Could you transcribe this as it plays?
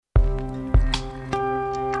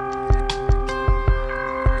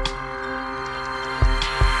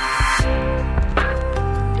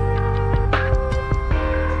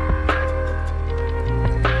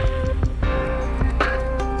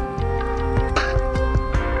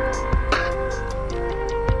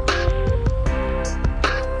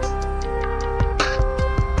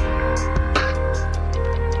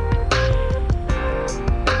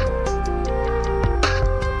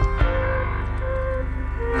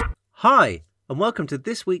Hi, and welcome to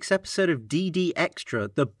this week's episode of DD Extra,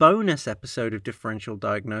 the bonus episode of Differential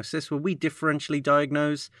Diagnosis, where we differentially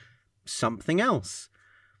diagnose something else.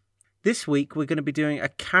 This week, we're going to be doing a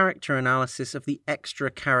character analysis of the extra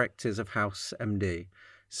characters of House MD.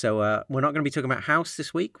 So we're not going to be talking about House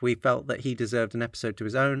this week. We felt that he deserved an episode to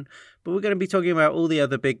his own, but we're going to be talking about all the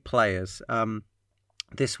other big players.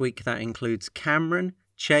 This week, that includes Cameron,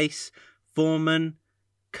 Chase, Foreman,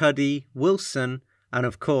 Cuddy, Wilson, and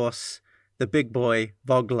of course, the big boy,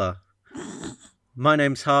 Vogler. My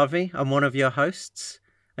name's Harvey. I'm one of your hosts.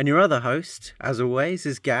 And your other host, as always,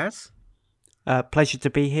 is Gaz. Pleasure to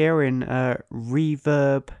be here in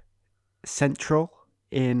Reverb Central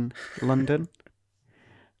in London.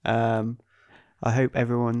 I hope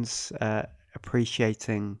everyone's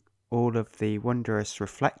appreciating all of the wondrous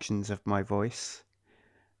reflections of my voice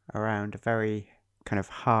around a very kind of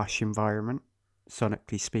harsh environment,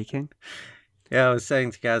 sonically speaking. Yeah, I was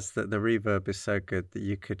saying to Gaz that the reverb is so good that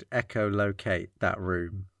you could echolocate that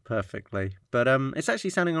room perfectly. But it's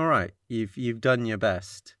actually sounding all right. You've done your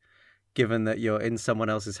best, given that you're in someone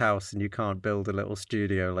else's house and you can't build a little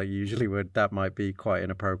studio like you usually would. That might be quite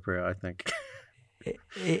inappropriate, I think.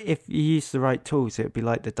 If you use the right tools, it would be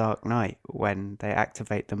like the Dark Knight when they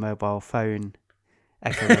activate the mobile phone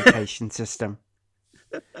echolocation system.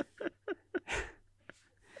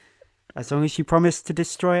 As long as you promise to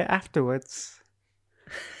destroy it afterwards.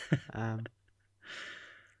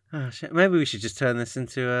 Oh, shit. Maybe we should just turn this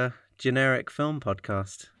into a generic film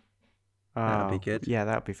podcast. That'd be good. Yeah,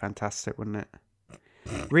 that'd be fantastic, wouldn't it?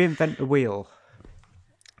 Reinvent the wheel.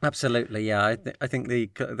 Absolutely, yeah. I think the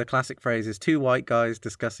classic phrase is two white guys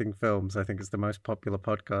discussing films. I think it's the most popular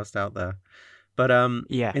podcast out there. But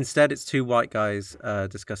yeah. Instead, it's two white guys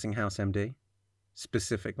discussing House MD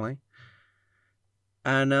specifically.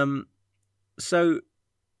 And so,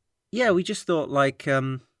 yeah, we just thought, like,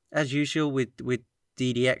 as usual with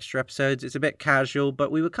DD Extra episodes, it's a bit casual,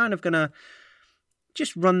 but we were kind of going to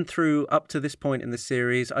just run through up to this point in the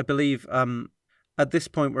series. I believe at this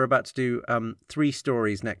point we're about to do 3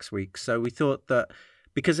 stories next week. So we thought that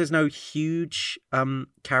because there's no huge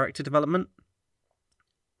character development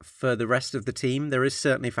for the rest of the team, there is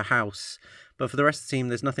certainly for House, but for the rest of the team,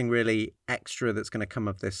 there's nothing really extra that's going to come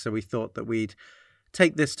of this. So we thought that we'd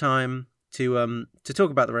take this time to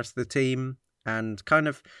talk about the rest of the team and kind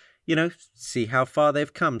of, you know, see how far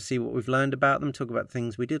they've come, see what we've learned about them, talk about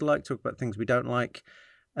things we did like, talk about things we don't like,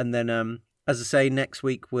 and then as I say, next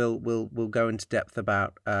week we'll go into depth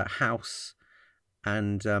about House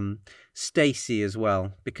and Stacey as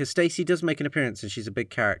well, because Stacey does make an appearance and she's a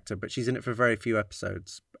big character, but she's in it for very few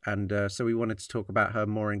episodes, and so we wanted to talk about her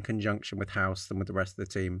more in conjunction with House than with the rest of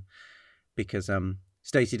the team, because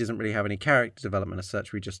Stacey doesn't really have any character development as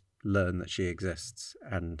such. We just learn that she exists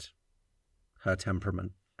and her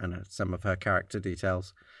temperament and some of her character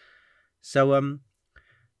details. So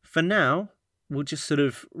for now, we'll just sort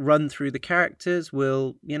of run through the characters.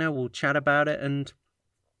 We'll chat about it and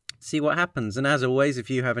see what happens. And as always,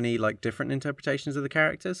 if you have any like different interpretations of the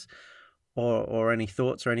characters or any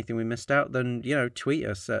thoughts or anything we missed out, then, you know, tweet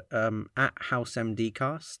us at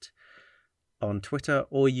HouseMDcast on Twitter,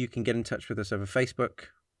 or you can get in touch with us over Facebook,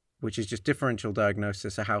 which is just Differential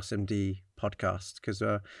Diagnosis, a House MD podcast. Because,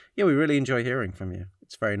 we really enjoy hearing from you.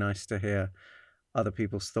 It's very nice to hear other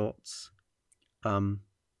people's thoughts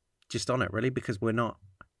just on it, really, because we're not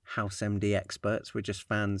House MD experts. We're just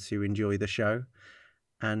fans who enjoy the show.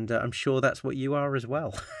 And I'm sure that's what you are as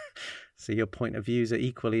well. So your point of views are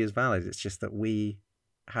equally as valid. It's just that we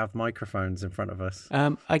have microphones in front of us.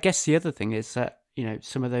 I guess the other thing is that, you know,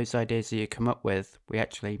 some of those ideas that you come up with, we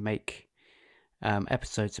actually make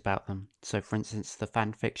episodes about them. So, for instance, the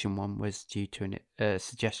fan fiction one was due to a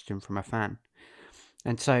suggestion from a fan.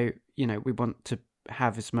 And so, you know, we want to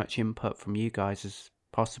have as much input from you guys as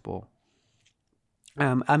possible.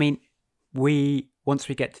 I mean, once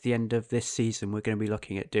we get to the end of this season, we're going to be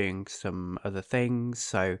looking at doing some other things.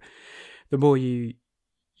 So the more you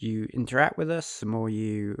interact with us, the more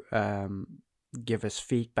you give us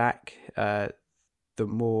feedback, the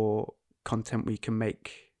more content we can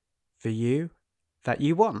make for you that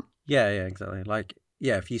you want. Yeah, exactly. Like,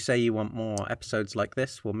 yeah, if you say you want more episodes like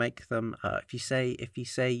this, we'll make them. If you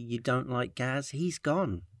say you don't like Gaz, he's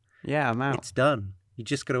gone. Yeah, I'm out. It's done. You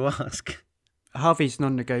just got to ask. Harvey's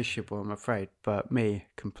non-negotiable, I'm afraid, but me,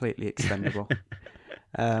 completely expendable.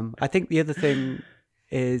 I think the other thing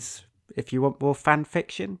is, if you want more fan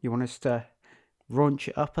fiction, you want us to raunch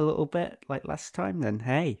it up a little bit like last time, then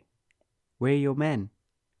hey, we're your men.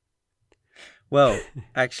 Well,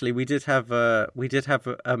 actually, we did have a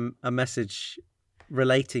message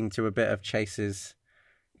relating to a bit of Chase's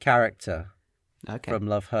character Okay. from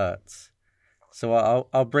Love Hurts. So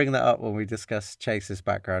I'll bring that up when we discuss Chase's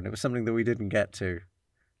background. It was something that we didn't get to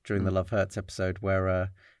during the Love Hurts episode,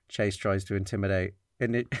 where Chase tries to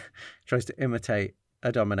tries to imitate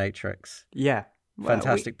a dominatrix. Yeah. Well,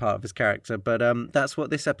 Fantastic part of his character, but that's what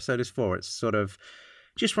this episode is for. It's sort of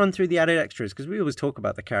just run through the added extras, because we always talk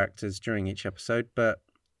about the characters during each episode, but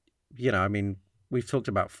I mean, we've talked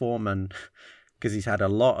about Foreman because he's had a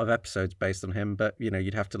lot of episodes based on him, but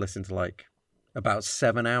you'd have to listen to like about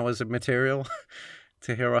 7 hours of material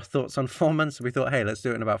to hear our thoughts on Foreman. So we thought, hey, let's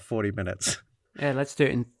do it in about 40 minutes. Yeah, let's do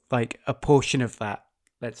it in like a portion of that.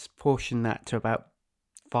 Let's portion that to about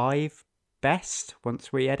 5 best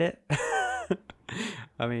once we edit.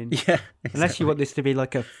 I mean, Yeah, exactly. Unless you want this to be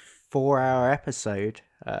like a 4-hour episode,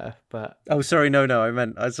 but oh, sorry, no, I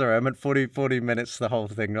meant 40 minutes the whole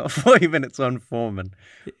thing, not 40 minutes on Foreman.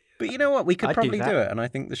 But you know what? We could I'd probably do do that. it, and I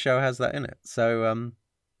think the show has that in it. So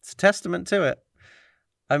it's a testament to it.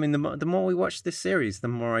 I mean, the more we watch this series, the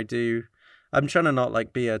more I do. I'm trying to not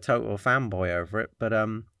like be a total fanboy over it, but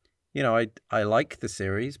I like the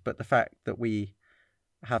series, but the fact that we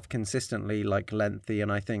have consistently like lengthy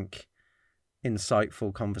and I think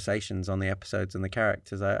insightful conversations on the episodes and the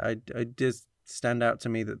characters, I just stand out to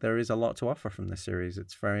me that there is a lot to offer from this series.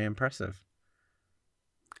 It's very impressive.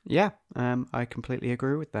 Yeah, I completely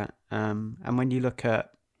agree with that. And when you look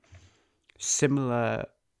at similar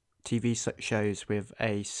TV shows with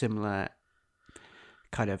a similar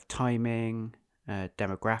kind of timing,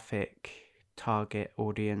 demographic, target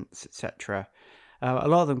audience, etc., a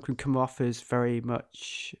lot of them can come off as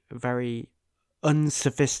very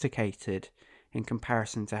unsophisticated in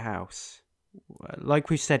comparison to House. Like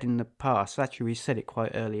we've said in the past, actually we said it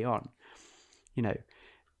quite early on,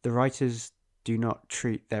 the writers do not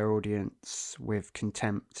treat their audience with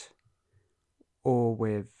contempt or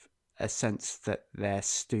with a sense that they're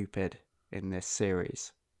stupid in this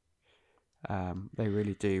series. They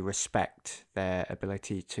really do respect their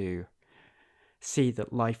ability to see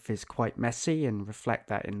that life is quite messy and reflect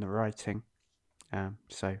that in the writing.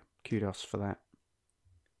 So kudos for that.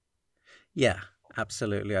 Yeah,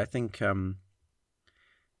 absolutely. I think, well,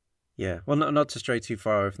 not to stray too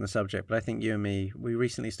far away from the subject, but I think you and me, we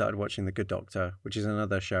recently started watching The Good Doctor, which is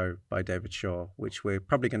another show by David Shaw, which we're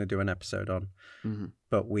probably going to do an episode on. Mm-hmm.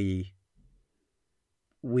 But we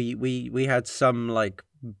had some like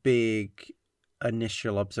big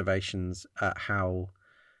initial observations at how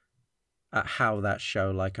that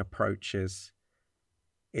show like approaches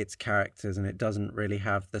its characters, and it doesn't really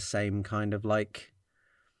have the same kind of like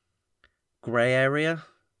gray area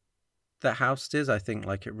that House does. I think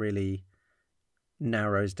like it really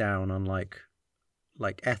narrows down on like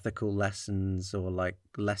ethical lessons or like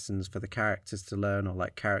lessons for the characters to learn, or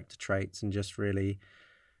like character traits, and just really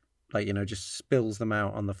like just spills them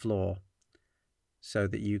out on the floor so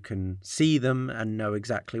that you can see them and know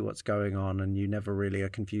exactly what's going on, and you never really are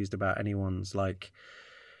confused about anyone's like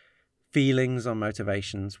feelings or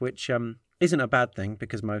motivations, which isn't a bad thing,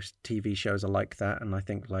 because most TV shows are like that, and I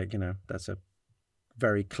think like that's a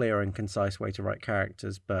very clear and concise way to write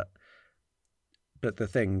characters. But the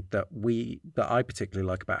thing that I particularly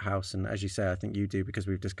like about House, and as you say, I think you do because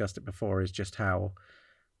we've discussed it before, is just how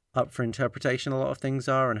up for interpretation a lot of things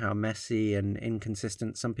are, and how messy and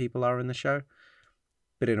inconsistent some people are in the show,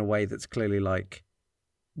 but in a way that's clearly like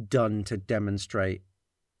done to demonstrate,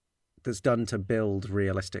 that's done to build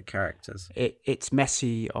realistic characters. It's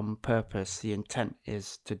messy on purpose. The intent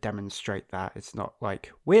is to demonstrate that. It's not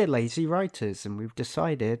like we're lazy writers and we've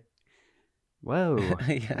decided, whoa,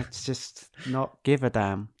 Yeah. let's just not give a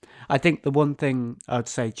damn. I think the one thing I'd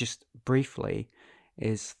say just briefly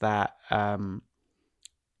is that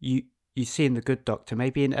you see in The Good Doctor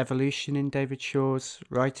maybe an evolution in David Shaw's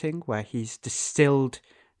writing, where he's distilled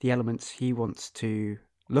the elements he wants to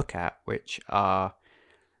look at, which are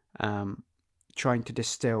trying to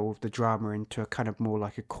distill the drama into a kind of more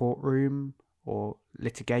like a courtroom or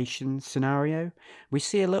litigation scenario. We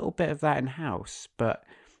see a little bit of that in House, but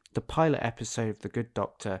the pilot episode of The Good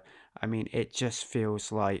Doctor, I mean, it just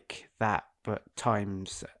feels like that, but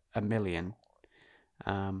times a million.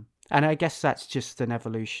 And I guess that's just an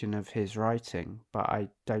evolution of his writing, but I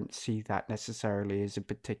don't see that necessarily as a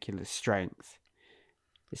particular strength.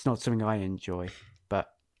 It's not something I enjoy, but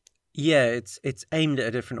yeah, it's aimed at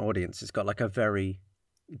a different audience. It's got like a very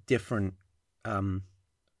different,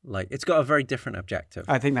 it's got a very different objective.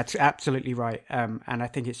 I think that's absolutely right. And I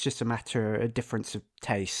think it's just a difference of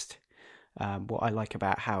taste. What I like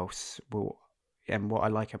about House, and what I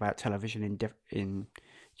like about television in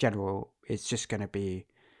general, is just going to be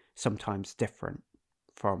sometimes different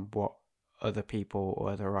from what other people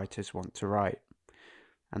or other writers want to write,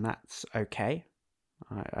 and that's okay.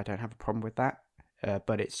 I don't have a problem with that,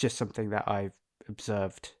 but it's just something that I've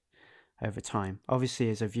observed over time. Obviously,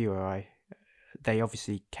 as a viewer, they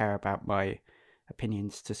obviously care about my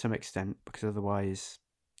opinions to some extent, because otherwise,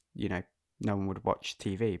 no one would watch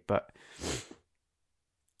TV. But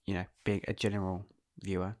being a general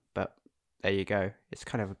viewer, but there you go. It's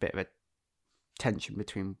kind of a bit of a tension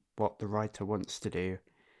between what the writer wants to do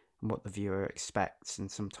and what the viewer expects,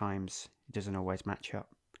 and sometimes it doesn't always match up.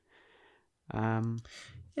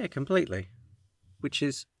 Yeah, completely. Which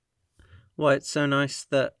is why it's so nice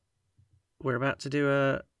that we're about to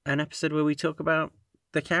do an episode where we talk about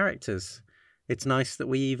the characters. It's nice that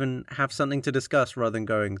we even have something to discuss rather than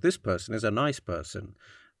going, this person is a nice person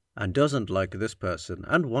and doesn't like this person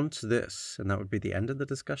and wants this, and that would be the end of the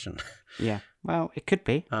discussion. Yeah, well, it could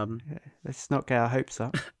be. Let's not get our hopes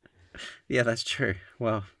up. Yeah, that's true.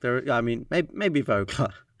 Well, maybe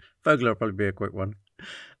Vogler. Vogler will probably be a quick one.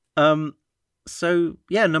 So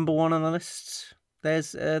yeah, number one on the list.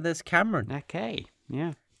 There's Cameron. Okay,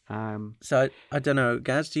 yeah. So I don't know,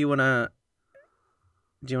 Gaz. Do you wanna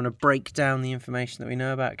break down the information that we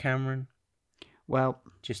know about Cameron? Well,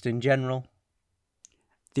 just in general.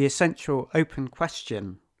 The essential open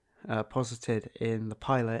question posited in the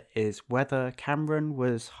pilot is whether Cameron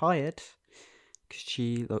was hired because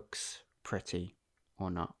she looks pretty or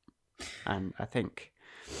not. And I think...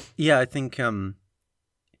 Yeah, I think... as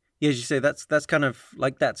you say, that's kind of...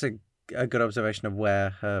 like, that's a good observation of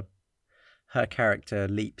where her character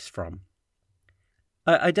leaps from.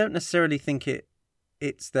 I don't necessarily think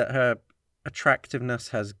it's that her attractiveness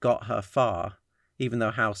has got her far, even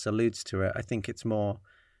though House alludes to it. I think it's more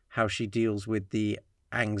how she deals with the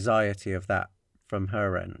anxiety of that from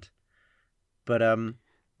her end. But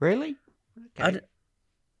really? Okay.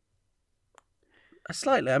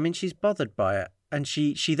 Slightly. I mean, she's bothered by it, and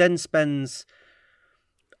she then spends...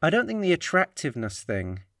 I don't think the attractiveness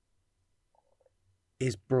thing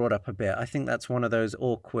is brought up a bit. I think that's one of those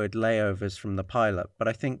awkward layovers from the pilot, but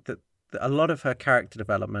I think that a lot of her character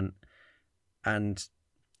development and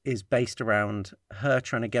is based around her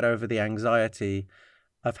trying to get over the anxiety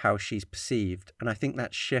of how she's perceived. And I think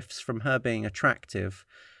that shifts from her being attractive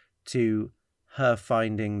to her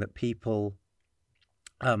finding that people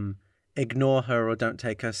ignore her or don't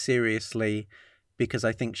take her seriously because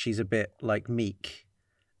I think she's a bit like meek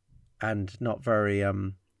and not very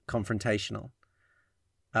confrontational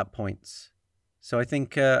at points. So I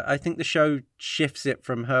think the show shifts it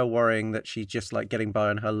from her worrying that she's just like getting by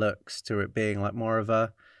on her looks to it being like more of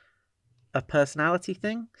a personality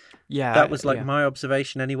thing. Yeah, that was like my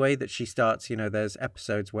observation anyway. That she starts, there's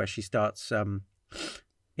episodes where she starts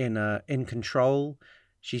in control.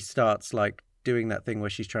 She starts like doing that thing where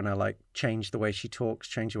she's trying to like change the way she talks,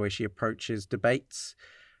 change the way she approaches debates,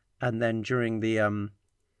 and then during that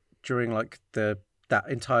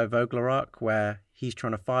entire Vogler arc where he's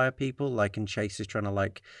trying to fire people, like, and Chase is trying to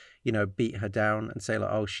like, beat her down and say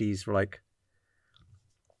like, oh, she's like,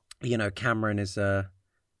 Cameron is like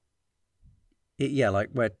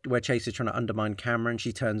where Chase is trying to undermine Cameron,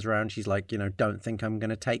 she turns around, she's like, don't think I'm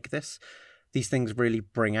going to take this. These things really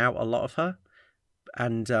bring out a lot of her.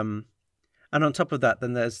 And on top of that,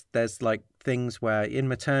 then there's like things where in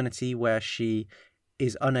maternity where she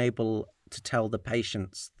is unable to tell the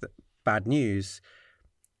patients that bad news,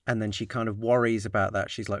 and then she kind of worries about that.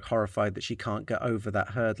 She's like horrified that she can't get over that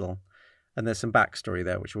hurdle. And there's some backstory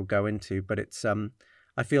there which we'll go into, but it's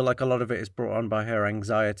I feel like a lot of it is brought on by her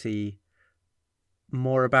anxiety,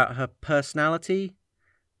 more about her personality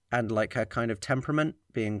and like her kind of temperament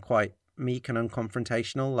being quite meek and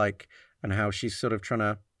unconfrontational, like, and how she's sort of trying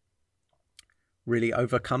to really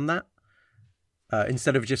overcome that.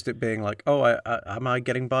 Instead of just it being like, oh, am I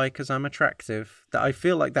getting by because I'm attractive? That I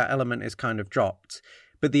feel like that element is kind of dropped.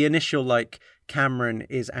 But the initial, like, Cameron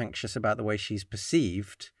is anxious about the way she's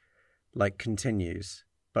perceived, like, continues.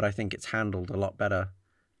 But I think it's handled a lot better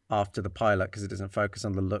after the pilot because it doesn't focus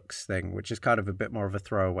on the looks thing, which is kind of a bit more of a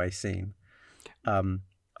throwaway scene.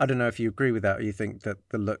 I don't know if you agree with that or you think that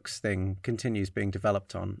the looks thing continues being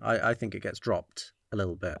developed on. I think it gets dropped a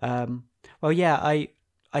little bit. Well, yeah,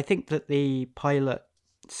 I think that the pilot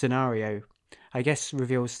scenario, I guess,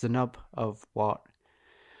 reveals the nub of what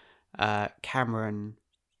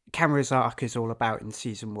Cameron's arc is all about in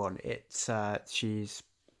season 1. It's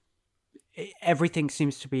everything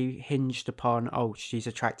seems to be hinged upon, oh, she's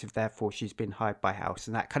attractive, therefore she's been hired by House,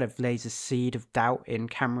 and that kind of lays a seed of doubt in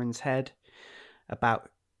Cameron's head about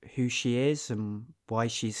who she is and why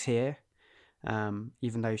she's here,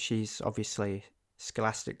 even though she's obviously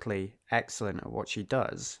scholastically excellent at what she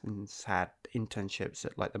does and has had internships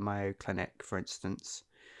at like the Mayo Clinic, for instance.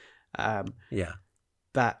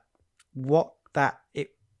 That what that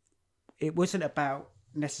it wasn't about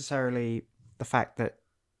necessarily the fact that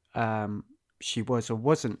she was or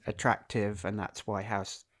wasn't attractive, and that's why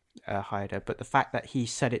House hired her, but the fact that he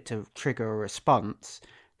said it to trigger a response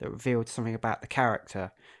that revealed something about the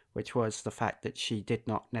character, which was the fact that she did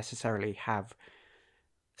not necessarily have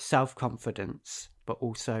self-confidence, but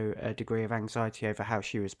also a degree of anxiety over how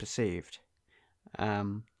she was perceived.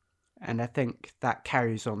 And I think that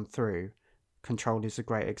carries on through. Control is a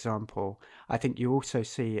great example. I think you also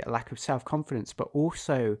see a lack of self-confidence, but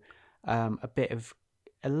also a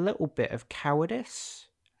little bit of cowardice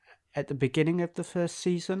at the beginning of the first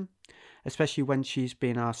season, especially when she's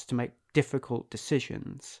being asked to make difficult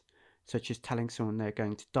decisions, such as telling someone they're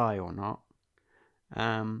going to die or not.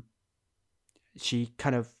 She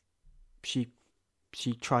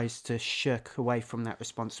tries to shirk away from that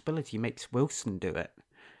responsibility, makes Wilson do it.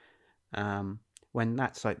 When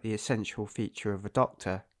that's like the essential feature of a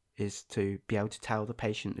doctor, is to be able to tell the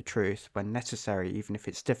patient the truth when necessary, even if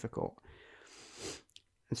it's difficult.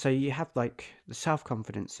 And so you have like the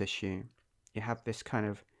self-confidence issue. You have this kind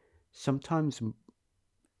of sometimes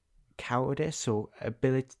cowardice or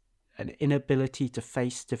an inability to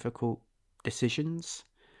face difficult decisions.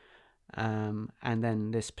 And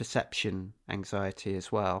then this perception anxiety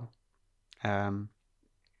as well. And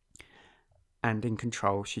in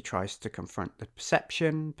Control, she tries to confront the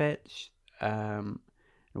perception bit,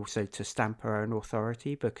 also to stamp her own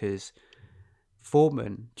authority, because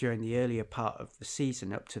Foreman, during the earlier part of the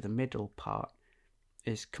season up to the middle part,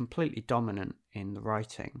 is completely dominant in the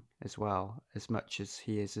writing as well, as much as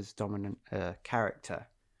he is as dominant a character.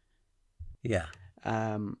 Yeah.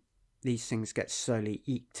 These things get slowly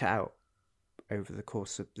eked out over the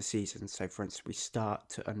course of the season. So, for instance, we start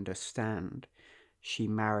to understand she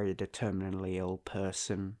married a terminally ill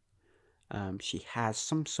person. She has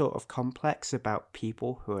some sort of complex about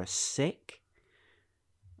people who are sick,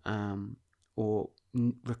 or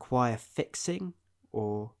require fixing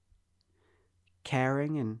or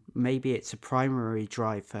caring, and maybe it's a primary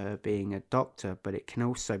drive for her being a doctor, but it can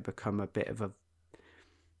also become a bit of a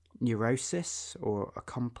neurosis or a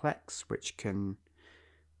complex, which can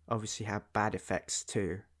obviously have bad effects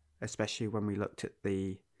too, especially when we looked at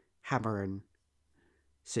the Hammerin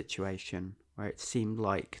situation, where it seemed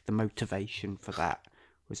like the motivation for that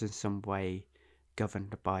was in some way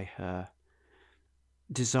governed by her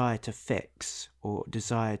desire to fix or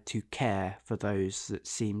desire to care for those that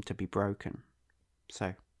seem to be broken.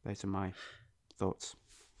 So those are my thoughts.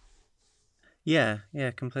 Yeah,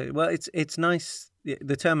 completely. Well, it's nice.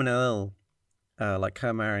 The terminal ill, like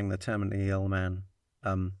her marrying the terminally ill man,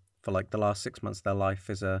 for like the last 6 months of their life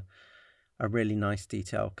is a really nice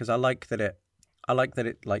detail, because I like that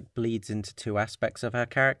it like bleeds into two aspects of her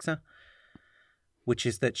character, which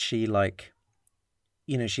is that she like,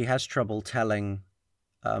 she has trouble telling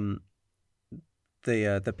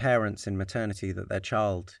the parents in maternity that their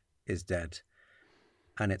child is dead,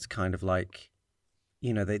 and it's kind of like,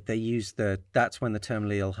 they use that's when the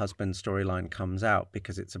terminally ill husband storyline comes out,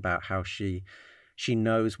 because it's about how she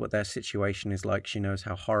knows what their situation is like, she knows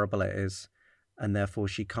how horrible it is, and therefore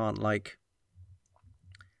she can't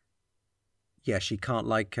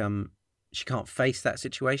face that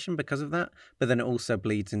situation because of that. But then it also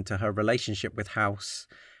bleeds into her relationship with House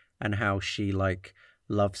and how she like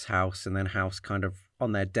loves House, and then House kind of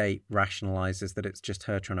on their date rationalizes that it's just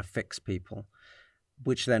her trying to fix people,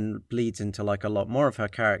 which then bleeds into like a lot more of her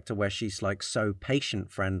character, where she's like so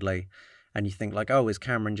patient friendly, and you think like, oh, is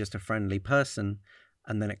Cameron just a friendly person?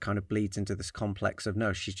 And then it kind of bleeds into this complex of,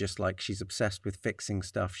 no, she's just like, she's obsessed with fixing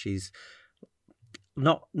stuff. She's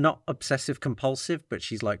not obsessive compulsive, but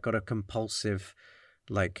she's like got a compulsive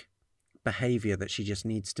like behavior that she just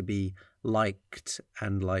needs to be liked,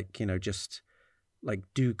 and like, just like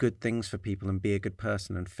do good things for people and be a good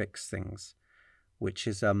person and fix things, which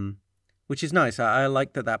is nice. I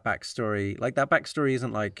like that backstory. Like that backstory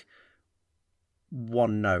isn't like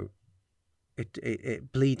one note.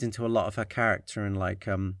 It bleeds into a lot of her character, and like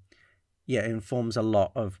it informs a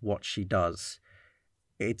lot of what she does.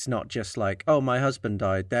 It's not just like, oh, my husband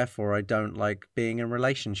died, therefore I don't like being in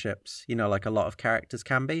relationships. Like a lot of characters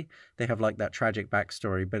can be. They have like that tragic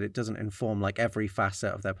backstory, but it doesn't inform like every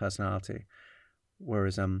facet of their personality.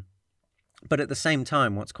 Whereas but at the same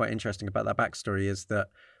time, what's quite interesting about that backstory is that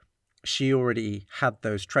she already had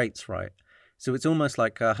those traits, right? So it's almost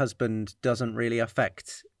like her husband doesn't really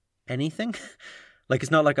affect anything. Like,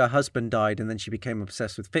 it's not like her husband died and then she became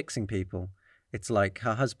obsessed with fixing people. It's like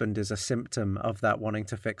her husband is a symptom of that wanting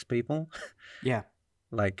to fix people. Yeah.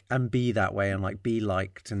 Like, and be that way, and like be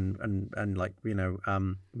liked, and like,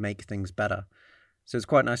 make things better. So it's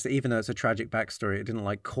quite nice that even though it's a tragic backstory, it didn't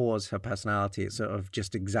like cause her personality. It sort of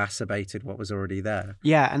just exacerbated what was already there.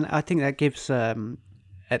 Yeah, and I think that gives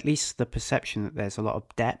at least the perception that there's a lot of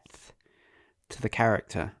depth to the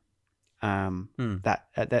character.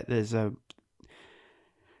 That there's a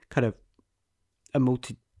kind of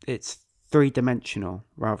it's 3-dimensional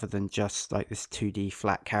rather than just like this 2D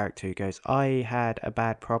flat character who goes, I had a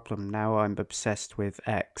bad problem, now I'm obsessed with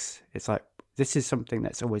X. It's like, this is something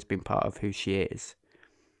that's always been part of who she is.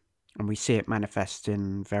 And we see it manifest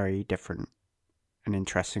in very different and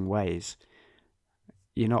interesting ways.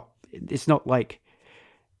 It's not like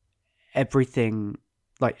everything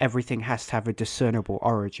has to have a discernible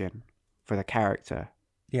origin for the character.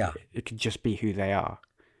 Yeah. It could just be who they are.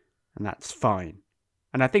 And that's fine.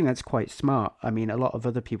 And I think that's quite smart. I mean, a lot of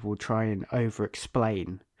other people will try and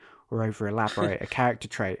over-explain or over-elaborate a character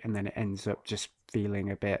trait, and then it ends up just feeling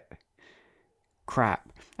a bit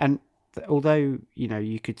crap. And although,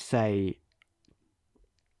 you could say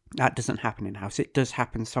that doesn't happen in House, it does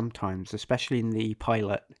happen sometimes, especially in the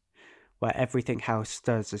pilot, where everything House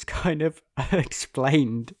does is kind of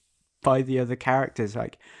explained by the other characters.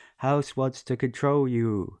 Like, House wants to control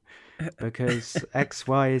you because X,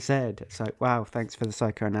 Y, Z. It's like, wow, thanks for the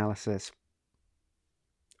psychoanalysis,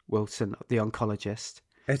 Wilson, the oncologist.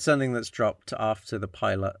 It's something that's dropped after the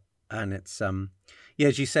pilot, and it's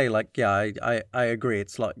as you say, like, I agree.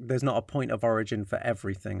 It's like there's not a point of origin for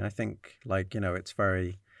everything. I think, like, it's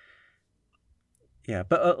very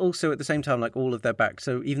but also at the same time, like, all of their back.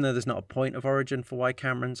 So even though there's not a point of origin for why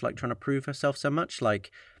Cameron's like trying to prove herself so much,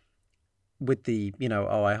 like with the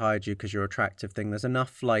I hired you because you're attractive thing, there's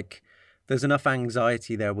enough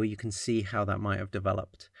anxiety there where you can see how that might have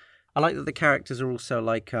developed. I like that the characters are also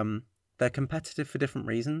like they're competitive for different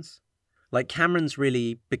reasons. Like, Cameron's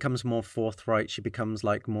really becomes more forthright. She becomes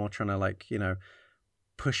like more trying to like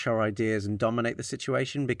push her ideas and dominate the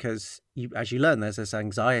situation, because as you learn, there's this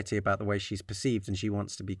anxiety about the way she's perceived and she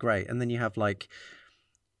wants to be great. And then you have like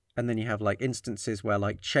instances where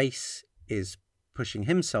like Chase is pushing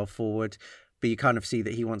himself forward, but you kind of see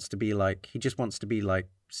that he just wants to be like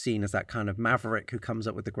seen as that kind of maverick who comes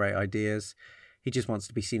up with the great ideas. He just wants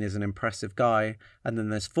to be seen as an impressive guy. And then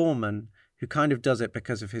there's Foreman, who kind of does it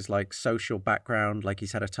because of his like social background, like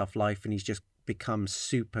he's had a tough life and he's just become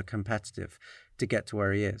super competitive to get to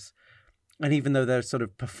where he is. And even though they're sort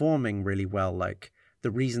of performing really well, like the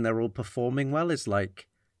reason they're all performing well is like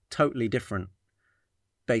totally different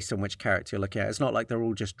based on which character you're looking at. It's not like they're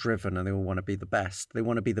all just driven and they all want to be the best. They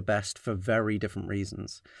want to be the best for very different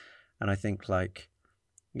reasons. And I think like,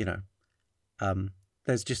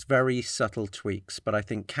 there's just very subtle tweaks, but I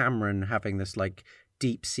think Cameron having this like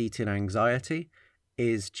deep-seated anxiety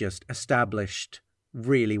is just established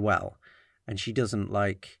really well. And she doesn't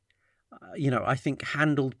like, I think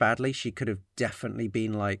handled badly, she could have definitely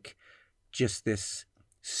been like just this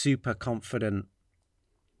super confident,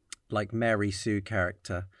 like Mary Sue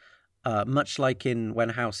character, much like in when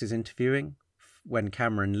House is interviewing, when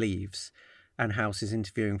Cameron leaves and House is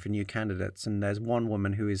interviewing for new candidates, and there's one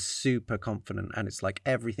woman who is super confident, and it's like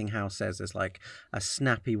everything House says is like a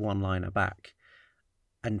snappy one-liner back.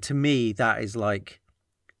 And to me, that is like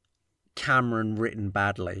Cameron written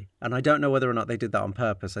badly. And I don't know whether or not they did that on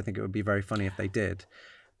purpose. I think it would be very funny if they did.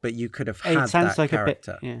 But you could have had that like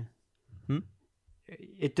character. A bit, yeah.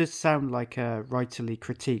 It does sound like a writerly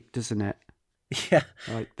critique, doesn't it? Yeah.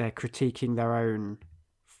 Like they're critiquing their own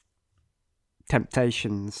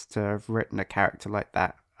temptations to have written a character like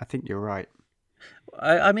that. I think you're right.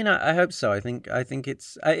 I mean, I hope so. I think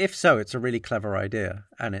it's, if so, it's a really clever idea.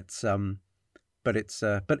 And it's, but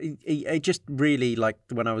it just really, like,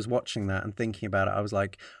 when I was watching that and thinking about it, I was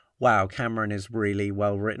like, wow, Cameron is really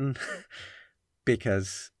well written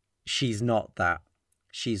because she's not that.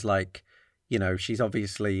 She's like, she's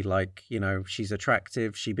obviously like, she's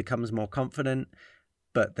attractive. She becomes more confident,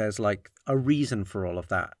 but there's like a reason for all of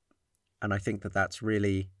that. And I think that that's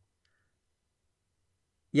really,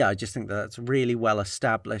 I just think that that's really well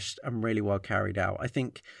established and really well carried out. I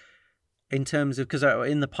think in terms of, because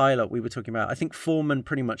in the pilot we were talking about, I think Foreman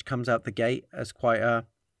pretty much comes out the gate as quite a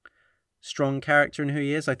strong character in who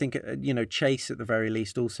he is. I think, Chase at the very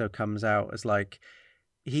least also comes out as like,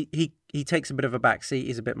 he takes a bit of a backseat.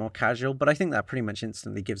 He's a bit more casual, but I think that pretty much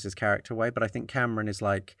instantly gives his character away. But I think Cameron is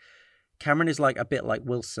like a bit like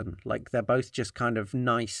Wilson. Like they're both just kind of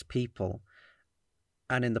nice people.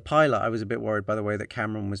 And in the pilot, I was a bit worried by the way that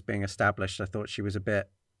Cameron was being established. I thought she was a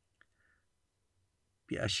bit,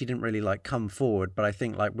 she didn't really like come forward. But I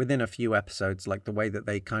think like within a few episodes, like the way that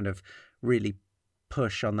they kind of really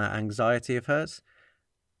push on that anxiety of hers,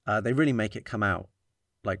 they really make it come out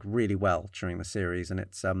like really well during the series. And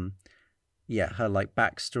it's yeah, her like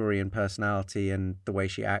backstory and personality and the way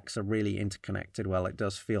she acts are really interconnected. Well, it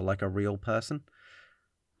does feel like a real person.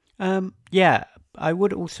 Yeah, I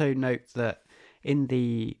would also note that in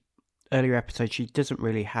the earlier episode, she doesn't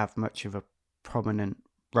really have much of a prominent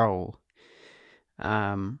role.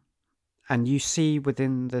 And you see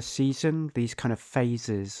within the season these kind of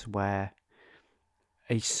phases where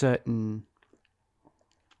a certain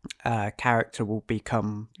character will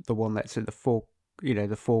become the one that's in the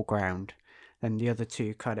foreground, and the other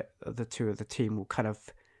two of the team will kind of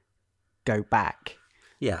go back.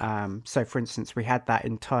 Yeah. So for instance, we had that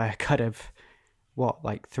entire kind of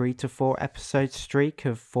 3 to 4 episode streak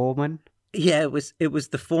of Foreman. Yeah, it was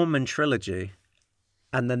the Foreman trilogy,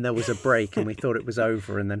 and then there was a break, and we thought it was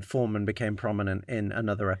over, and then Foreman became prominent in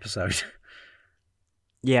another episode.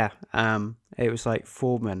 Yeah, it was like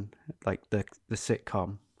Foreman, like the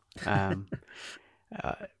sitcom.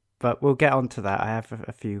 But we'll get on to that. I have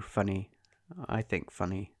a few funny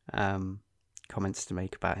comments to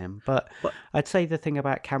make about him. But I'd say the thing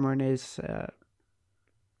about Cameron is, at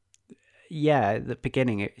the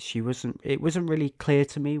beginning, it wasn't really clear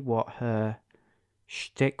to me what her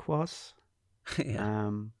shtick was.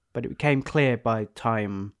 Yeah. But it became clear by the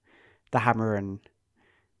time the Hammer and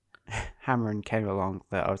came along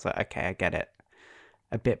that I was like, okay, I get it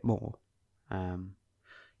a bit more.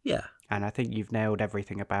 Yeah. And I think you've nailed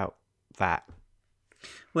everything about that.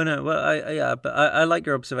 Well, no, but I like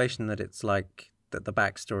your observation that it's like that the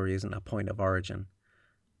backstory isn't a point of origin.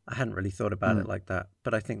 I hadn't really thought about it like that,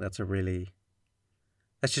 but I think that's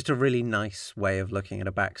just a really nice way of looking at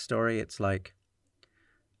a backstory. It's like,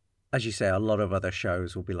 as you say, a lot of other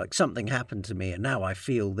shows will be like, something happened to me and now I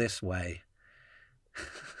feel this way.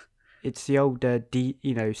 It's the old,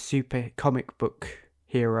 super comic book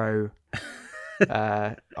hero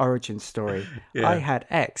origin story. Yeah. I had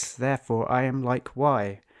X, therefore I am like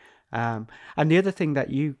Y. And the other thing that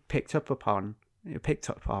you picked up on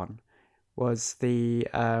was the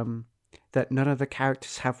that none of the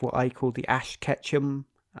characters have what I call the Ash Ketchum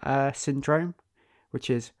syndrome, which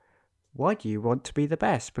is, why do you want to be the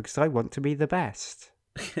best? Because I want to be the best.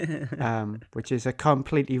 Which is a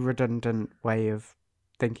completely redundant way of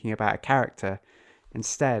thinking about a character.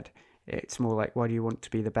 Instead, it's more like, why do you want to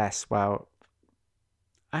be the best? Well,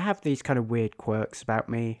 I have these kind of weird quirks about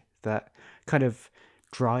me that kind of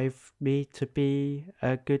drive me to be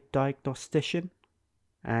a good diagnostician.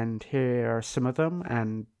 And here are some of them,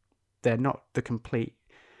 and they're not the complete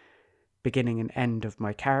beginning and end of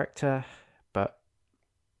my character, but,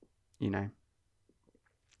 that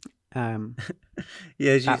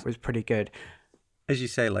was pretty good. As you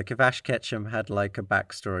say, like, if Ash Ketchum had, like, a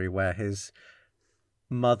backstory where his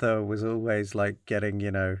mother was always, like, getting,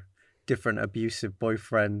 different abusive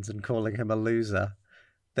boyfriends and calling him a loser,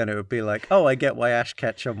 then it would be like, oh, I get why Ash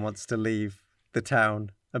Ketchum wants to leave the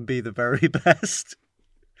town and be the very best.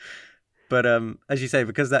 But as you say,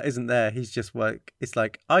 because that isn't there, he's just like, it's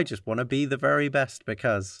like, I just want to be the very best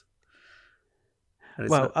because.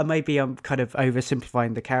 Well, maybe I'm kind of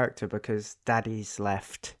oversimplifying the character because Daddy's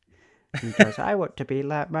left. He goes, I want to be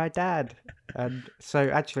like my dad. And so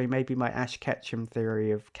actually maybe my Ash Ketchum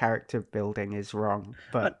theory of character building is wrong.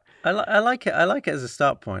 But I like it. I like it as a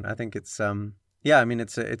start point. I think it's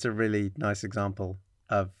it's a really nice example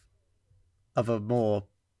of a more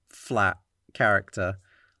flat character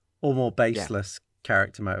or more baseless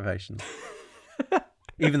character motivation.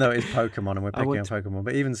 Even though it is Pokemon and we're picking on Pokemon,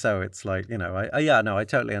 but even so, it's like, I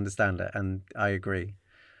totally understand it and I agree.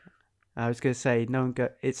 I was going to say,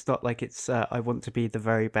 it's not like it's, I want to be the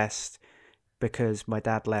very best because my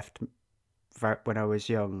dad left when I was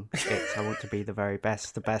young. It's, I want to be the very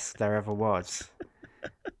best, the best there ever was,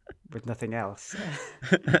 with nothing else.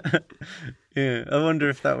 Yeah, I wonder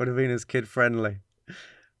if that would have been as kid friendly.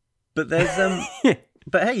 But there's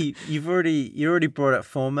but hey, you already brought up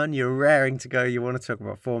Foreman. You're raring to go. You want to talk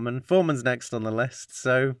about Foreman. Foreman's next on the list,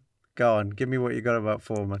 so go on. Give me what you got about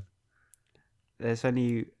Foreman. There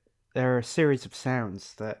are a series of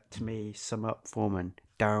sounds that to me sum up Foreman.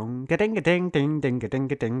 Dong ga ding ga ding ding ding ga ding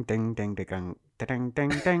ga ding ding ding ding ding ding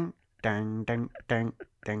ding ding ding ding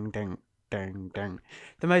ding ding ding ding.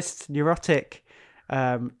 The most neurotic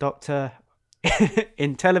doctor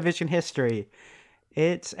in television history.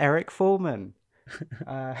 It's Eric Foreman.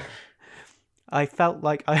 I felt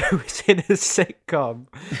like I was in a sitcom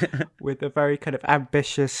with a very kind of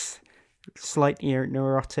ambitious, slightly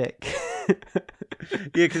neurotic. Yeah,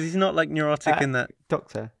 because he's not like neurotic in that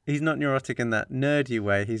doctor. He's not neurotic in that nerdy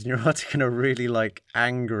way. He's neurotic in a really like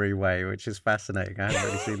angry way, which is fascinating. I haven't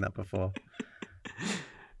really seen that before.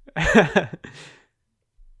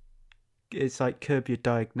 It's like Curb Your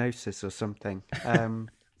Diagnosis or something.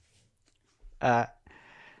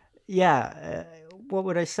 Yeah, what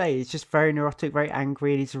would I say? He's just very neurotic, very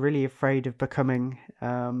angry, and he's really afraid of becoming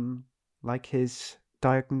like his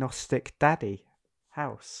diagnostic daddy,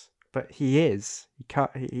 House. But he is. He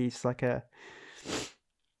can't. He's like a.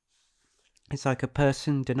 It's like a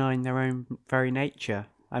person denying their own very nature.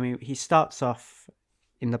 I mean, he starts off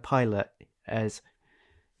in the pilot as,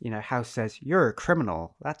 House says, "You're a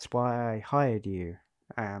criminal. That's why I hired you.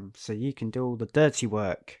 So you can do all the dirty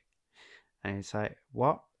work." And he's like,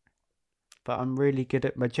 "What? But I'm really good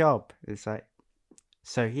at my job." It's like,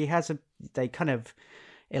 so they kind of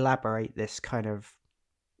elaborate this kind of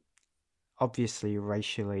obviously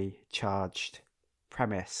racially charged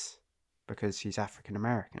premise because he's African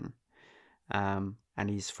American, and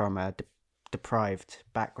he's from a deprived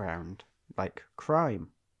background, like crime.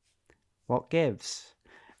 What gives?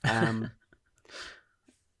 I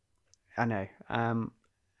know.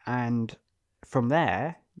 And from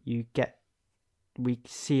there, we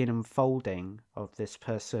see an unfolding of this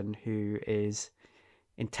person who is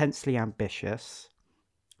intensely ambitious,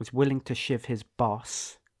 is willing to shiv his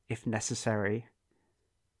boss if necessary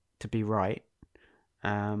to be right.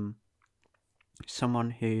 Someone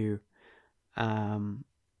who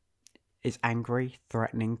is angry,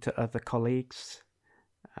 threatening to other colleagues.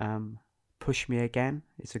 Push me again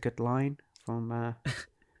is a good line from a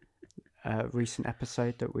recent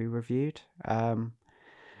episode that we reviewed.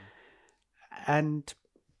 And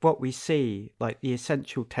what we see, like the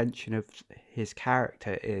essential tension of his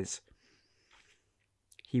character is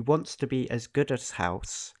he wants to be as good as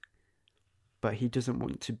House, but he doesn't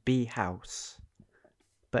want to be House.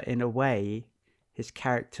 But in a way, his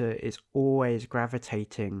character is always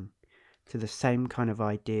gravitating to the same kind of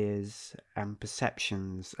ideas and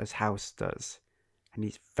perceptions as House does. And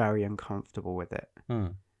he's very uncomfortable with it.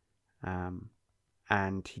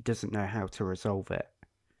 And he doesn't know how to resolve it.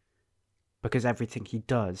 Because everything he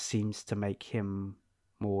does seems to make him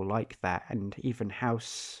more like that. And even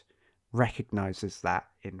House recognizes that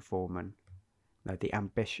in Foreman. The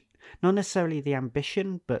ambition. Not necessarily the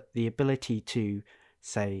ambition, but the ability to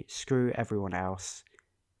say, screw everyone else.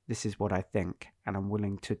 This is what I think. And I'm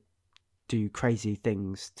willing to do crazy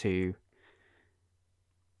things to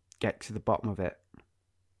get to the bottom of it.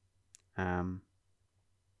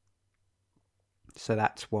 So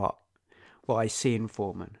that's what I see in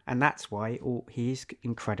Foreman, and that's why he's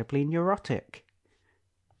incredibly neurotic.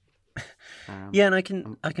 Yeah, and I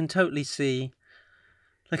can totally see,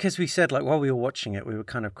 like as we said, like while we were watching it, we were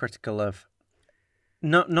kind of critical of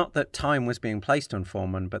not that time was being placed on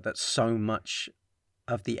Foreman, but that so much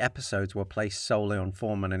of the episodes were placed solely on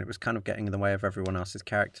Foreman, and it was kind of getting in the way of everyone else's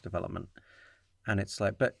character development. And it's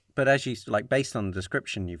like, but as you like, based on the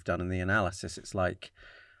description you've done and the analysis, it's like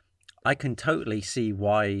I can totally see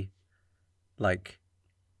why, like,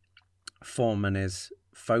 Foreman is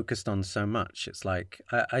focused on so much. It's like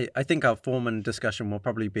I think our Foreman discussion will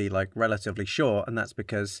probably be like relatively short, and that's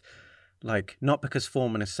because, like, not because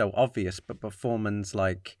Foreman is so obvious, but Foreman's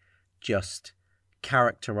like just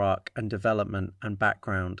character arc and development and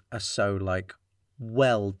background are so like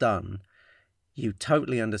well done. You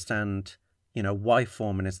totally understand, why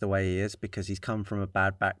Foreman is the way he is, because he's come from a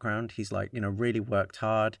bad background. He's like, really worked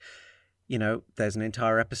hard. There's an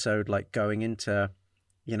entire episode like going into,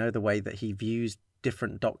 the way that he views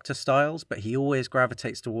different doctor styles, but he always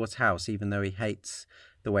gravitates towards House, even though he hates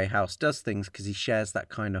the way House does things, because he shares that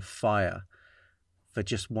kind of fire for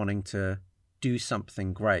just wanting to do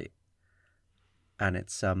something great. And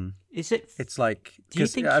it's is it? It's like, do you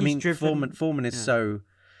think he's driven? Foreman is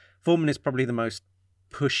Foreman is probably the most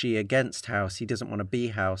pushy against House. He doesn't want to be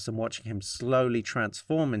House, and watching him slowly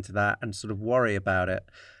transform into that and sort of worry about it.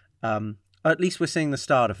 At least we're seeing the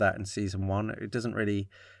start of that in season 1. It doesn't really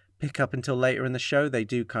pick up until later in the show. They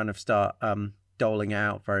do kind of start doling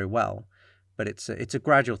out very well, but it's a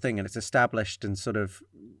gradual thing, and it's established and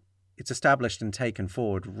taken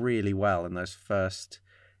forward really well in the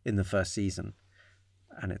first season.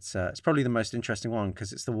 And it's probably the most interesting one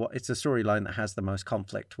because it's the storyline that has the most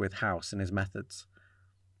conflict with House and his methods.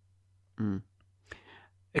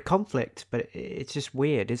 A conflict, but it's just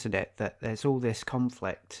weird, isn't it? That there's all this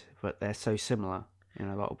conflict, but they're so similar in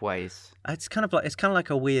a lot of ways. It's kind of like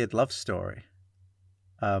a weird love story.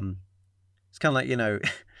 It's kind of like,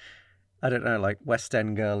 I don't know, like West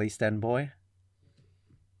End girl, East End boy.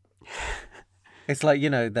 It's like,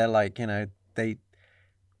 they're like, they.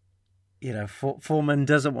 Foreman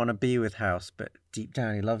doesn't want to be with House, but deep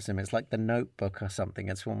down he loves him. It's like The Notebook or something.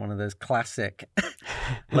 It's one of those classic,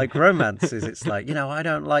 like, romances. It's like, I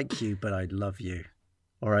don't like you, but I love you.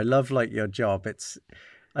 Or I love, like, your job.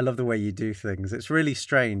 I love the way you do things. It's really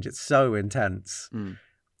strange. It's so intense.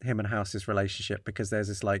 him and House's relationship, because there's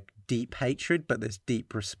this like deep hatred, but there's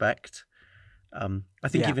deep respect. I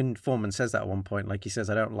think even Foreman says that at one point. Like he says,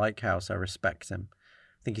 "I don't like House, I respect him."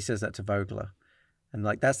 I think he says that to Vogler, and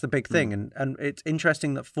like that's the big thing. And it's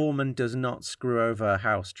interesting that Foreman does not screw over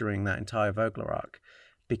House during that entire Vogler arc,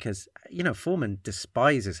 because Foreman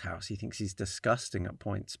despises House. He thinks he's disgusting at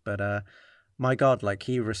points, but my God, like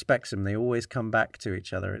he respects him. They always come back to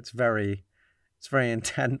each other. It's very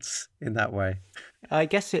intense in that way. I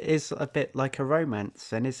guess it is a bit like a romance,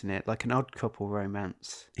 then, isn't it? Like an odd couple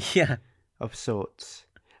romance. Yeah. Of sorts.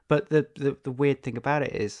 But the weird thing about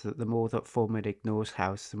it is that the more that Foreman ignores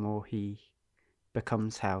House, the more he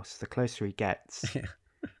becomes House, the closer he gets. Yeah.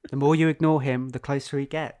 The more you ignore him, the closer he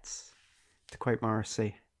gets, to quote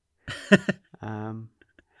Morrissey. And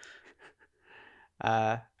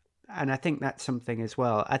I think that's something as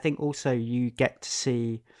well. I think also you get to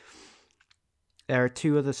see there are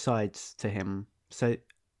two other sides to him. So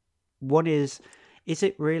one is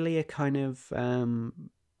it really a kind of...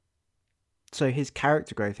 So his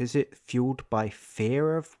character growth, is it fueled by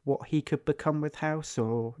fear of what he could become with House,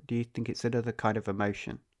 or do you think it's another kind of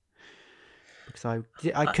emotion? Because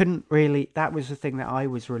I couldn't really... That was the thing that I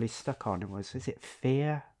was really stuck on, is it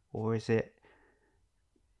fear or is it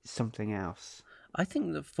something else? I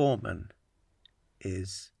think that Foreman's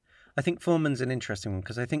an interesting one,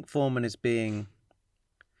 because I think Foreman is being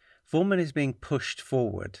pushed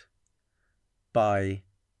forward by...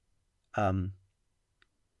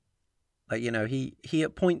 he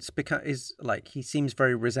at points he seems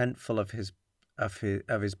very resentful of his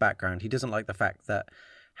background. He doesn't like the fact that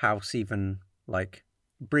House even like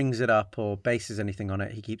brings it up or bases anything on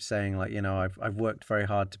it. He keeps saying I've worked very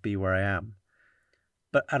hard to be where I am.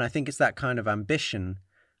 And I think it's that kind of ambition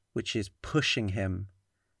which is pushing him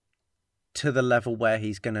to the level where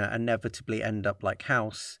he's going to inevitably end up like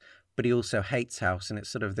House, but he also hates House, and it's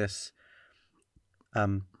sort of this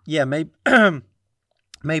maybe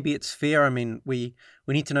maybe it's fear. I mean, we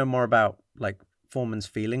need to know more about like Foreman's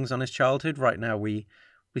feelings on his childhood. Right now, we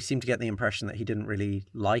seem to get the impression that he didn't really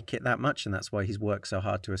like it that much, and that's why he's worked so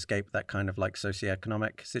hard to escape that kind of like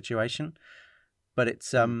socioeconomic situation. But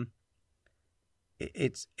it's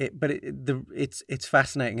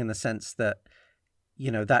fascinating in the sense that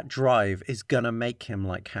that drive is gonna make him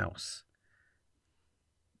like House,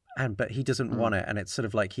 but he doesn't want it, and it's sort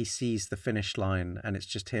of like he sees the finish line, and it's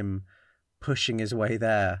just him pushing his way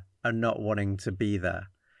there and not wanting to be there,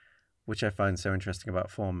 which I find so interesting about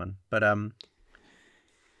Foreman. But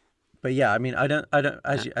yeah, I mean, I don't.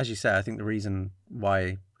 As you say, I think the reason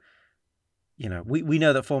why, we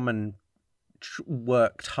know that Foreman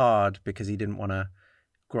worked hard because he didn't want to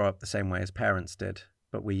grow up the same way his parents did.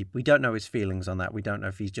 But we don't know his feelings on that. We don't know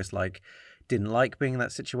if he's just like didn't like being in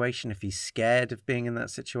that situation, if he's scared of being in that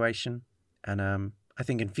situation, and I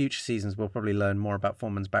think in future seasons we'll probably learn more about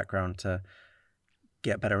Foreman's background to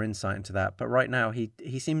get better insight into that. But right now he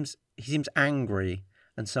seems angry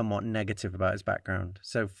and somewhat negative about his background.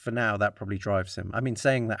 So for now that probably drives him. I mean,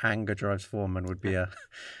 saying that anger drives Foreman would be a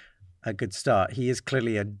good start. He is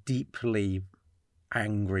clearly a deeply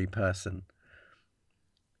angry person.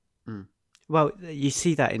 Well, you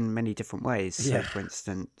see that in many different ways. Yeah. So, for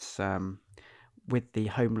instance, with the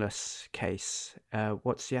homeless case,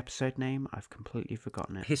 what's the episode name? I've completely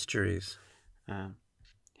forgotten it. Histories.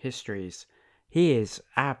 Histories. He is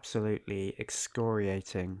absolutely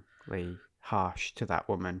excoriatingly harsh to that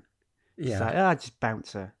woman. Yeah. He's like, just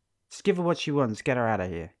bounce her. Just give her what she wants. Get her out of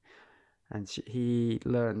here. And he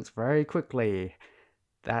learns very quickly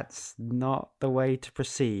that's not the way to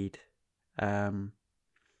proceed.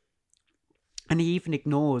 And he even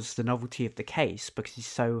ignores the novelty of the case because he's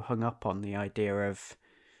so hung up on the idea of,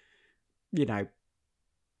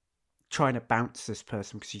 trying to bounce this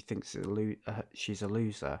person because he thinks she's a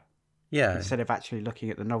loser. Yeah. Instead of actually looking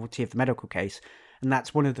at the novelty of the medical case. And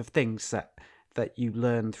that's one of the things that you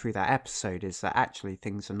learn through that episode, is that actually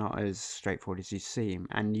things are not as straightforward as you seem.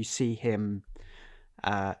 And you see him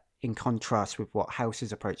in contrast with what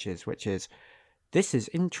House's approach is, which is, this is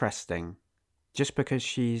interesting. Just because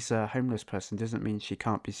she's a homeless person doesn't mean she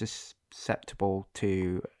can't be susceptible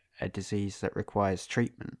to a disease that requires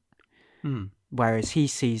treatment. Whereas he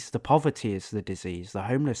sees the poverty as the disease, the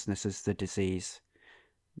homelessness as the disease,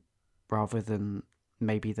 rather than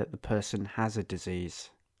maybe that the person has a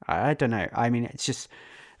disease. I don't know. I mean, it's just,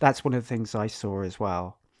 that's one of the things I saw as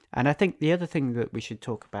well. And I think the other thing that we should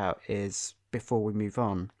talk about is, before we move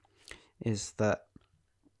on, is that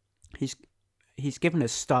he's given a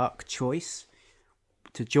stark choice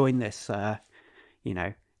to join this,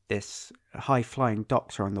 this high-flying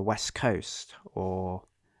doctor on the West Coast, or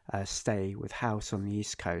stay with House on the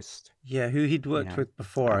East Coast. Yeah, who he'd worked with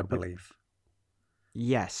before, I believe.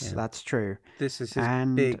 Yes, that's true. This is his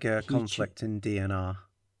big conflict in DNR.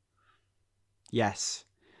 Yes.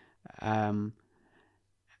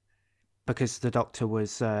 Because the doctor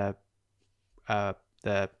was the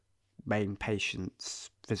main patient's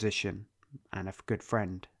physician and a good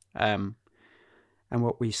friend. And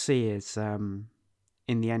what we see is, in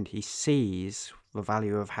the end, he sees the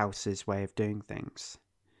value of House's way of doing things.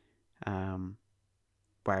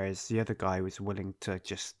 Whereas the other guy was willing to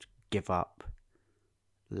just give up,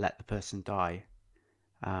 let the person die.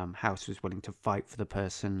 House was willing to fight for the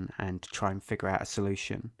person and to try and figure out a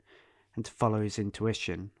solution and to follow his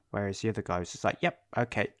intuition. Whereas the other guy was just like, yep,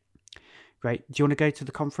 okay, great. Do you want to go to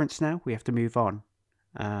the conference now? We have to move on.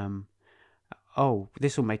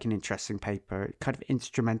 This will make an interesting paper. It kind of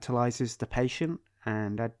instrumentalizes the patient.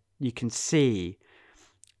 And you can see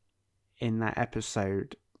in that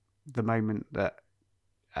episode the moment that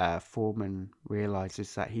Foreman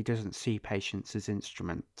realizes that he doesn't see patients as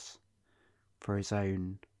instruments for his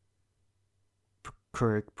own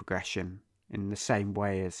career progression in the same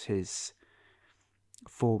way as his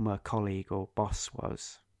former colleague or boss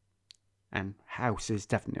was. And House is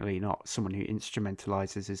definitely not someone who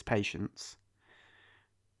instrumentalizes his patients,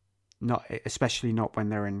 especially not when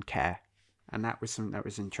they're in care. And that was something that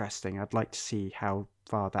was interesting. I'd like to see how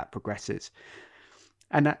far that progresses.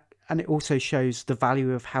 And it also shows the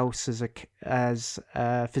value of House as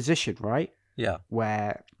a physician, right? Yeah.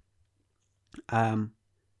 Where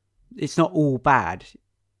it's not all bad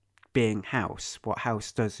being House. What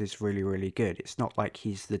House does is really, really good. It's not like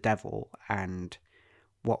he's the devil, and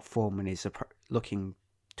what Foreman is looking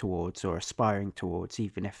towards or aspiring towards,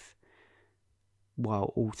 even if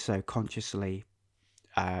while also consciously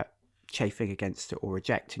chafing against it or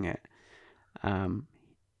rejecting it.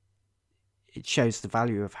 It shows the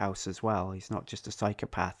value of House as well. He's not just a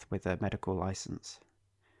psychopath with a medical license.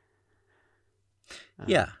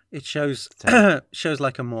 It shows shows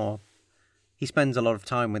like a more... He spends a lot of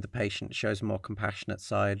time with the patient, shows a more compassionate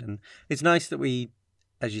side. And it's nice that we,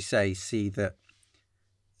 as you say, see that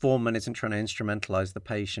Foreman isn't trying to instrumentalize the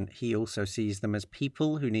patient. He also sees them as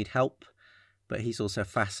people who need help, but he's also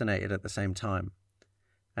fascinated at the same time.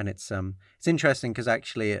 And it's interesting because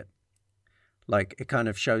actually it kind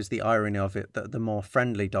of shows the irony of it, that the more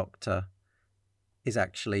friendly doctor is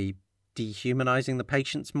actually dehumanizing the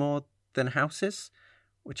patients more than House is,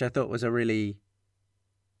 which I thought was a really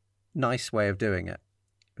nice way of doing it.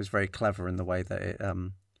 It was very clever in the way that it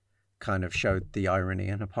kind of showed the irony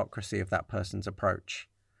and hypocrisy of that person's approach.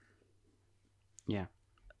 Yeah.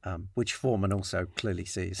 Which Foreman also clearly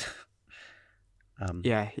sees.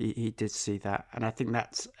 He did see that. And I think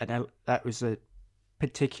that was a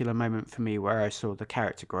particular moment for me where I saw the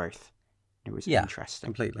character growth. It was interesting.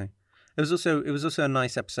 Completely. It was also a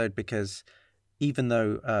nice episode because even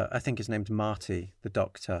though I think his name's Marty, the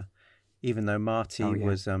doctor, even though Marty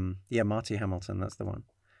was Marty Hamilton, that's the one.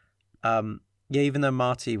 Even though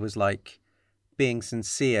Marty was like being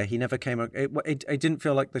sincere, he never came. It didn't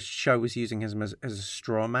feel like the show was using him as a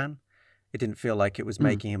straw man. It didn't feel like it was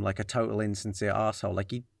making him like a total insincere arsehole.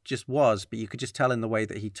 Like he just was, but you could just tell in the way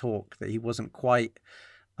that he talked that he wasn't quite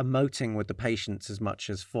emoting with the patients as much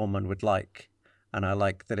as Foreman would like. And I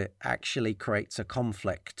like that it actually creates a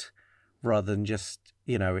conflict rather than just,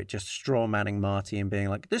 it just straw manning Marty and being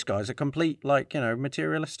like, this guy's a complete,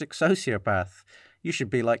 materialistic sociopath. You should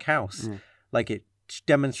be like House. Like it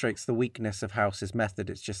demonstrates the weakness of House's method.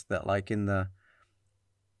 It's just that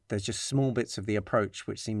there's just small bits of the approach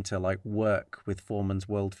which seem to work with Foreman's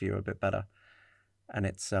worldview a bit better, and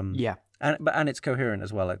it's and it's coherent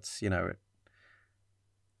as well. It's you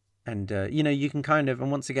can kind of,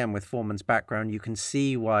 and once again with Foreman's background, you can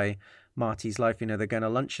see why Marty's life. They're going to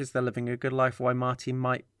lunches, they're living a good life. Why Marty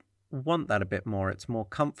might want that a bit more. It's more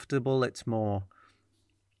comfortable. It's more,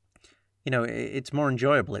 it's more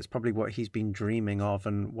enjoyable. It's probably what he's been dreaming of,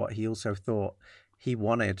 and what he also thought he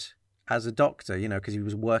wanted as a doctor, because he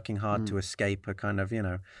was working hard to escape a kind of,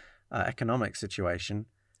 economic situation.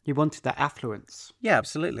 He wanted that affluence. Yeah,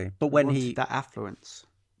 absolutely. But when it's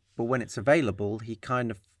available, he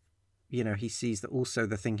kind of, he sees that also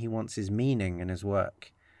the thing he wants is meaning in his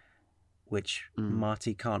work, which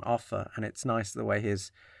Marty can't offer. And it's nice the way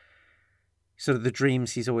his sort of the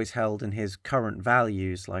dreams he's always held and his current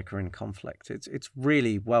values are in conflict. It's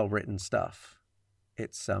really well written stuff.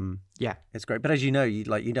 It's it's great. But as you know,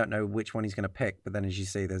 you don't know which one he's going to pick. But then, as you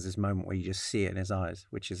see, there's this moment where you just see it in his eyes,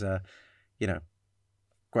 which is a,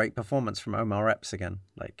 great performance from Omar Epps again.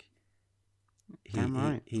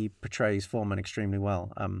 He portrays Foreman extremely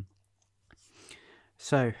well.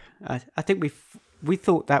 So I think we've we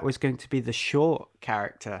thought that was going to be the short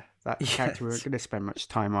character, that character we weren't Yes. going to spend much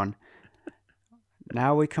time on.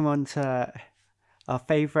 Now we come on to our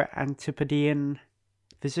favourite Antipodean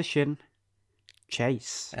physician,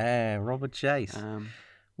 Chase. Robert Chase. Um,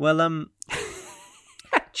 Well,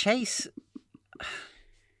 Chase.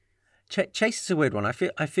 Chase is a weird one. I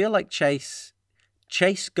feel like Chase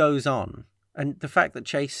goes on, and the fact that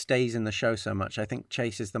Chase stays in the show so much, I think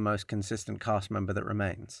Chase is the most consistent cast member that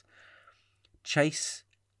remains. Chase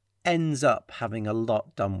ends up having a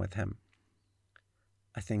lot done with him,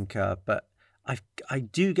 I think, but I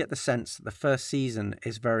do get the sense that the first season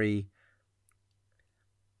is very.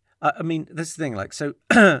 I mean, this is the thing. Like, so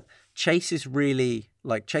Chase is really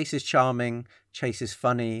like Chase is charming. Chase is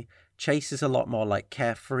funny. Chase is a lot more like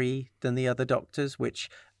carefree than the other doctors, which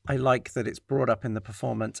I like that it's brought up in the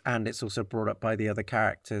performance and it's also brought up by the other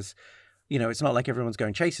characters. You know, it's not like everyone's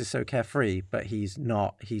going, Chase is so carefree, but he's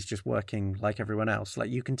not. He's just working like everyone else.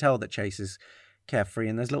 Like, you can tell that Chase is carefree.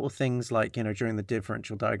 And there's little things like, you know, during the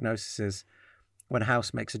differential diagnoses, when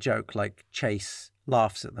House makes a joke, like Chase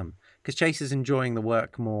laughs at them because Chase is enjoying the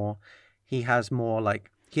work more. He has more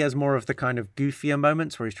of the kind of goofier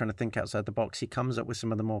moments where he's trying to think outside the box. He comes up with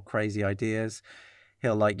some of the more crazy ideas.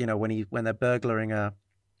 He'll, like, you know, when they're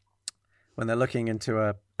when they're looking into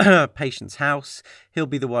a patient's house, he'll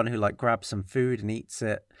be the one who like grabs some food and eats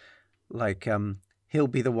it. Like, he'll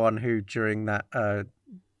be the one who during that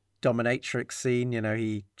dominatrix scene, you know,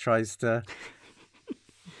 he tries to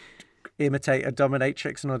imitate a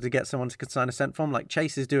dominatrix in order to get someone to sign a scent form. Like,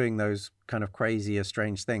 Chase is doing those kind of crazy or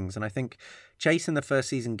strange things. And I think Chase in the first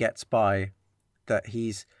season gets by that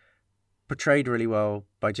he's portrayed really well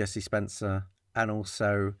by Jesse Spencer. And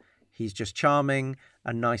also he's just charming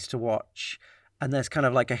and nice to watch. And there's kind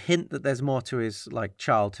of like a hint that there's more to his like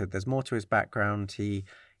childhood. There's more to his background. He,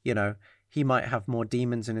 you know, he might have more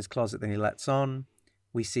demons in his closet than he lets on.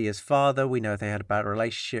 We see his father. We know they had a bad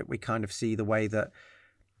relationship. We kind of see the way that,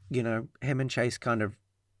 you know, him and Chase kind of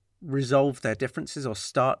resolve their differences or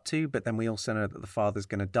start to, but then we also know that the father's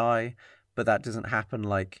going to die, but that doesn't happen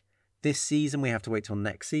like this season. We have to wait till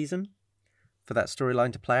next season for that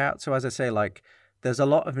storyline to play out. So as I say, like, there's a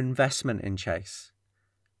lot of investment in Chase,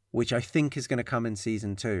 which I think is going to come in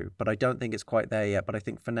season 2, but I don't think it's quite there yet. But I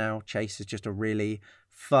think for now, Chase is just a really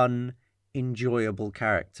fun, enjoyable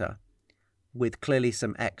character with clearly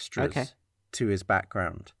some extras to his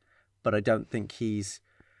background. But I don't think he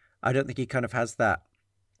kind of has that.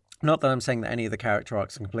 Not that I'm saying that any of the character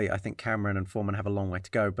arcs are complete. I think Cameron and Foreman have a long way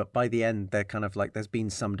to go. But by the end, they're kind of like, there's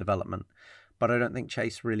been some development. But I don't think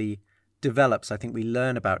Chase really develops. I think we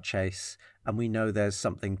learn about Chase and we know there's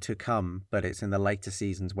something to come, but it's in the later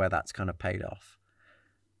seasons where that's kind of paid off.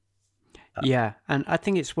 Yeah, and I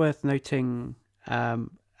think it's worth noting,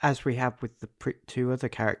 as we have with the two other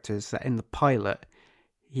characters, that in the pilot,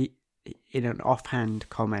 he, in an offhand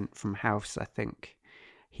comment from House, I think,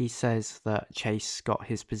 he says that Chase got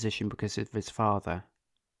his position because of his father,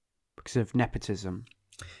 because of nepotism.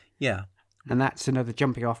 Yeah. And that's another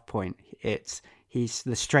jumping off point. He's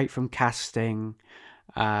the straight from casting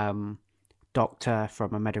doctor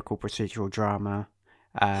from a medical procedural drama.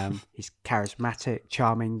 He's charismatic,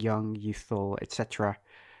 charming, young, youthful, etc.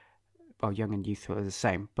 Well, young and youthful are the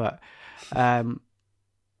same, but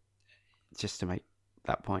just to make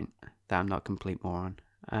that point that I'm not a complete moron.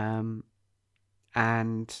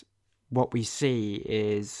 And what we see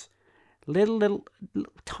is little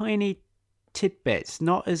tiny tidbits,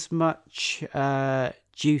 not as much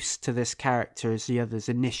juice to this character as the others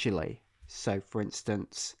initially. So, for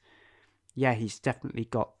instance, yeah, he's definitely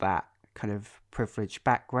got that kind of privileged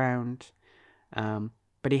background,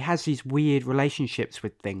 but he has these weird relationships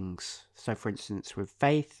with things. So, for instance, with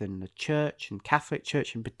faith and the church and Catholic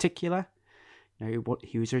Church in particular. You know,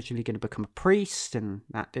 he was originally going to become a priest, and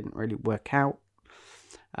that didn't really work out.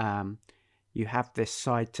 You have this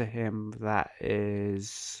side to him that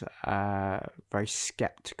is very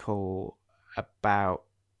skeptical about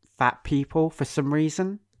fat people for some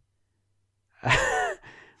reason,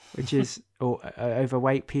 which is or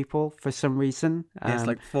overweight people for some reason. It's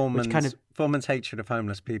like Foreman's hatred of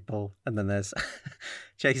homeless people, and then there's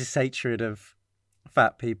Chase's hatred of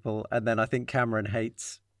fat people, and then I think Cameron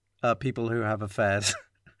hates people who have affairs.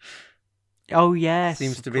 Oh yes,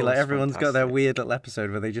 seems to be like everyone's got their weird little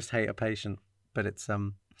episode where they just hate a patient, but it's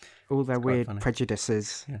all their weird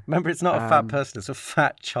prejudices. Yeah. Remember, it's not a fat person; it's a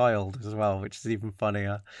fat child as well, which is even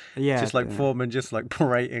funnier. Yeah, just like Foreman, just like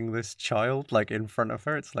berating this child like in front of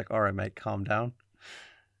her. It's like, all right, mate, calm down.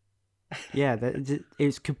 Yeah,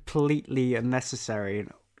 it's completely unnecessary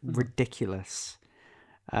and ridiculous.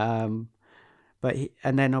 But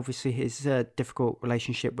and then obviously his difficult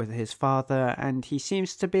relationship with his father, and he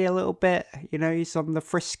seems to be a little bit, he's on the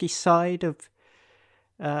frisky side of,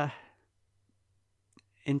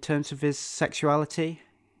 in terms of his sexuality.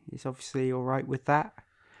 He's obviously all right with that.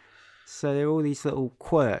 So there are all these little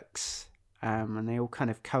quirks, and they all kind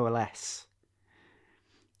of coalesce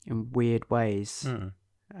in weird ways.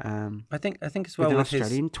 I think as well with an with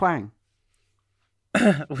Australian twang.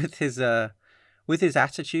 with his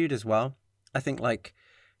attitude as well. I think like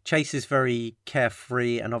Chase is very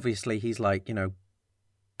carefree, and obviously he's like,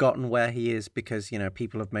 gotten where he is because,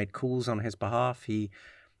 people have made calls on his behalf. He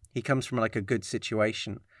comes from like a good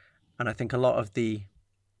situation. And I think a lot of the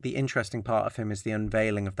interesting part of him is the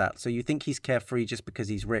unveiling of that. So you think he's carefree just because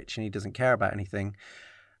he's rich and he doesn't care about anything.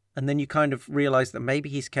 And then you kind of realize that maybe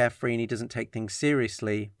he's carefree and he doesn't take things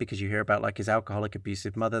seriously because you hear about like his alcoholic,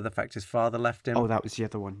 abusive mother, the fact his father left him. Oh, that was the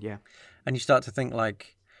other one, yeah. And you start to think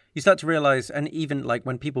like, you start to realize, and even like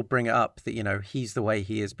when people bring it up that, he's the way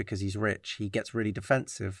he is because he's rich, he gets really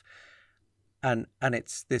defensive. And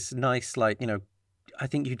it's this nice, like, I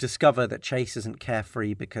think you discover that Chase isn't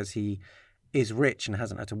carefree because he is rich and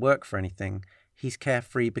hasn't had to work for anything. He's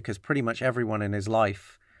carefree because pretty much everyone in his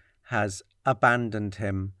life has abandoned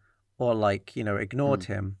him or like, ignored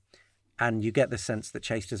him. And you get the sense that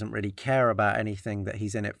Chase doesn't really care about anything, that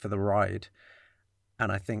he's in it for the ride.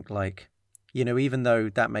 And I think like, even though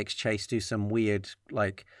that makes Chase do some weird,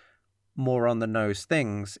 like more on the nose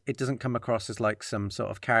things, it doesn't come across as like some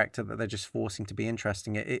sort of character that they're just forcing to be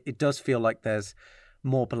interesting. It does feel like there's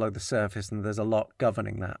more below the surface and there's a lot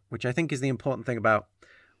governing that, which I think is the important thing about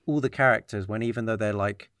all the characters, when even though they're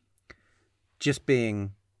like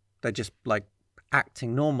they're just like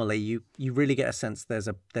acting normally, you really get a sense there's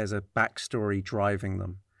a backstory driving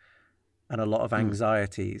them and a lot of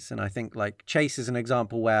anxieties. And I think like Chase is an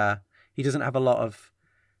example where he doesn't have a lot of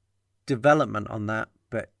development on that,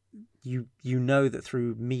 but you know that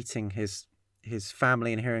through meeting his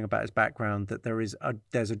family and hearing about his background that there's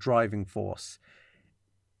a driving force.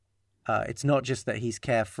 It's not just that he's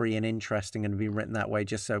carefree and interesting and been written that way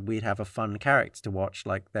just so we'd have a fun character to watch.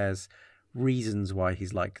 Like there's reasons why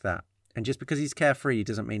he's like that. And just because he's carefree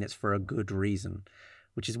doesn't mean it's for a good reason,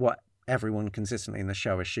 which is what everyone consistently in the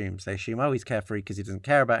show assumes. They assume, oh, he's carefree because he doesn't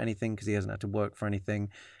care about anything, because he hasn't had to work for anything.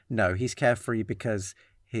 No, he's carefree because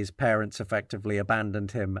his parents effectively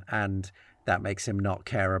abandoned him and that makes him not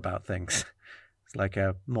care about things. It's like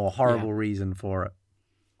a more horrible reason for it.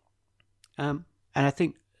 And I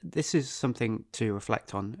think this is something to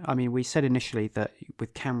reflect on. I mean, we said initially that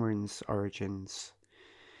with Cameron's origins,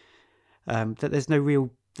 that there's no real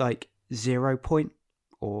like 0 point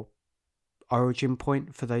or origin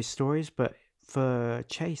point for those stories, but for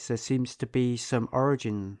Chase there seems to be some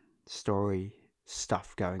origin story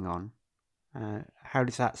stuff going on. How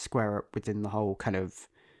does that square up within the whole kind of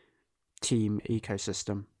team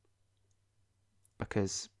ecosystem?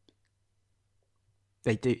 Because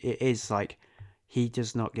it is like he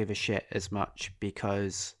does not give a shit as much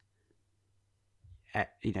because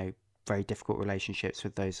very difficult relationships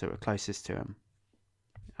with those that were closest to him.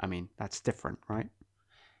 I mean, that's different, right?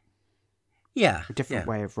 Yeah. A different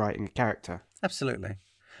way of writing a character. Absolutely.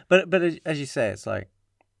 But as you say, it's like,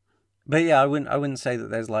 but yeah, I wouldn't say that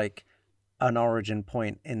there's like an origin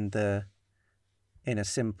point in that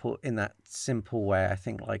simple way. I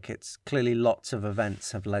think like it's clearly lots of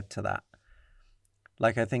events have led to that.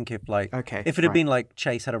 Like I think if it had been like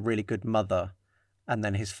Chase had a really good mother and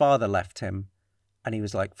then his father left him and he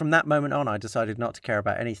was like, from that moment on, I decided not to care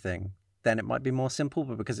about anything, then it might be more simple.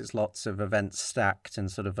 But because it's lots of events stacked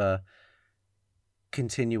and sort of a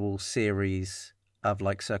continual series of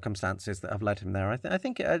like circumstances that have led him there, I don't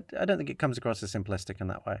think it comes across as simplistic in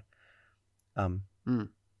that way.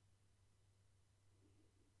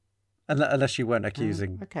 Unless you weren't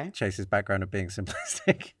accusing Chase's background of being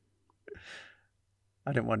simplistic.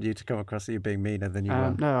 I didn't want you to come across that you're being meaner than you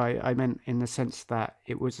were. No, I meant in the sense that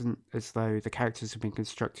it wasn't as though the characters have been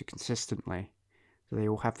constructed consistently. They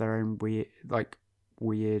all have their own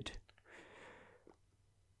weird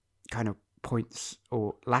kind of points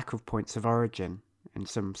or lack of points of origin in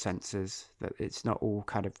some senses, that it's not all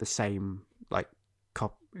kind of the same like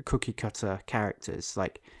cookie cutter characters.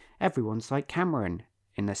 Like everyone's like Cameron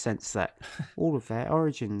in the sense that all of their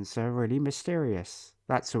origins are really mysterious,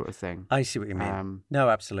 that sort of thing. I see what you mean. No,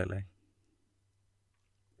 absolutely.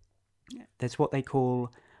 There's what they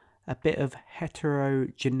call a bit of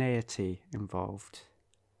heterogeneity involved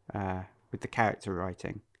with the character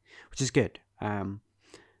writing, which is good.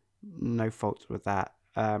 No faults with that.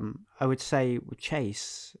 I would say with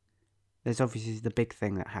Chase, there's obviously the big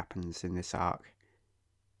thing that happens in this arc.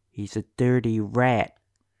 He's a dirty rat.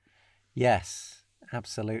 Yes,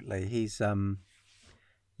 absolutely.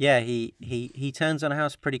 Yeah, he turns on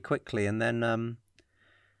House pretty quickly, and then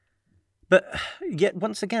but yet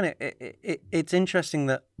once again, it's interesting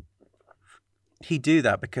that he do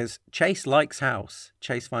that because Chase likes House.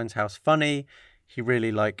 Chase finds House funny. He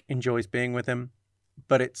really enjoys being with him,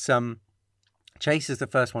 but it's Chase is the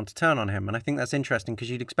first one to turn on him, and I think that's interesting because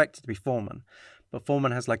you'd expect it to be Foreman, but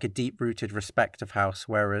Foreman has a deep rooted respect of House,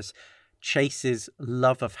 whereas Chase's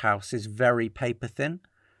love of House is very paper thin.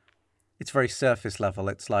 It's very surface level.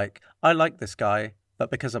 It's I like this guy,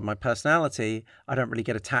 but because of my personality, I don't really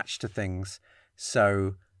get attached to things.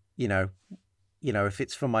 So, you know, if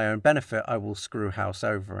it's for my own benefit, I will screw House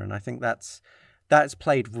over. And I think that's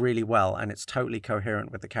played really well, and it's totally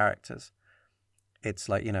coherent with the characters. It's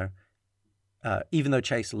even though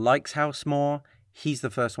Chase likes House more, he's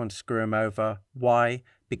the first one to screw him over. Why?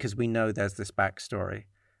 Because we know there's this backstory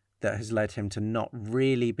that has led him to not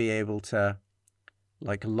really be able to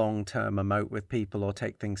long-term emote with people or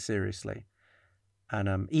take things seriously.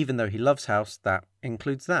 And even though he loves House, that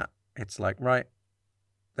includes that. It's right,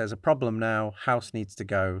 there's a problem now. House needs to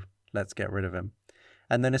go. Let's get rid of him.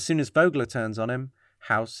 And then as soon as Vogler turns on him,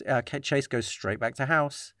 Chase goes straight back to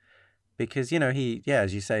House because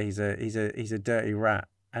as you say, he's a dirty rat,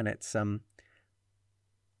 and it's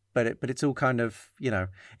but it's all kind of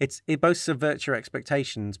it both subverts your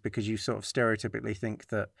expectations because you sort of stereotypically think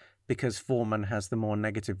that because Foreman has the more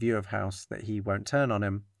negative view of House that he won't turn on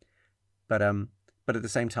him, but at the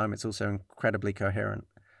same time it's also incredibly coherent.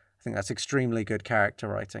 I think that's extremely good character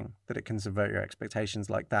writing, that it can subvert your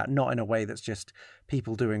expectations like that, not in a way that's just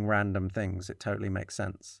people doing random things. It totally makes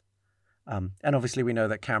sense. And obviously we know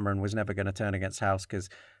that Cameron was never going to turn against House because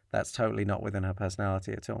that's totally not within her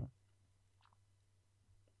personality at all.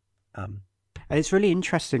 And it's really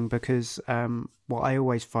interesting because what I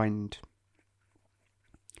always find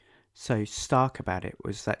so stark about it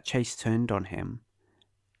was that Chase turned on him,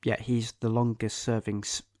 yet he's the longest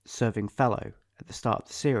serving fellow at the start of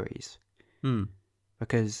the series.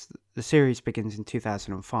 Because the series begins in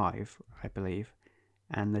 2005, I believe,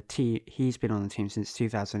 and he's been on the team since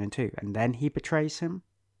 2002, and then he betrays him.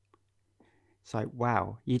 It's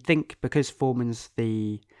wow. You'd think because Foreman's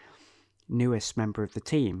the newest member of the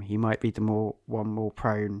team, he might be the more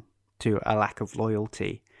prone to a lack of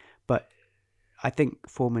loyalty, but I think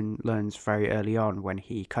Foreman learns very early on when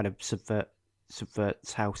he kind of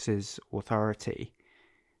subverts House's authority.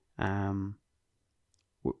 When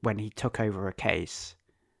he took over a case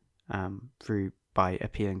by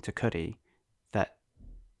appealing to Cuddy, that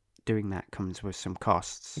doing that comes with some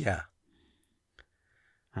costs. Yeah.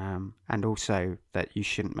 And also that you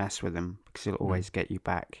shouldn't mess with him because he'll always get you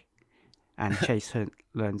back. And Chase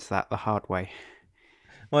learns that the hard way.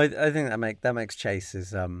 Well, I think that makes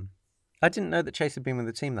Chase's. I didn't know that Chase had been with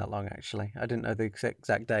the team that long. Actually, I didn't know the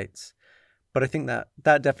exact dates, but I think that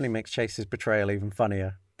definitely makes Chase's betrayal even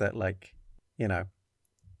funnier. That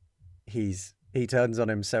he turns on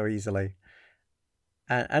him so easily,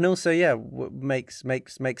 and also makes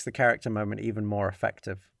the character moment even more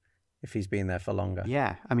effective if he's been there for longer.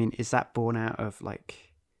 Yeah, I mean, is that born out of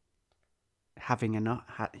having enough?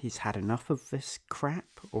 He's had enough of this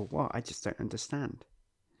crap, or what? I just don't understand.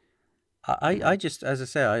 I just, as I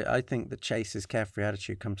say, I think that Chase's carefree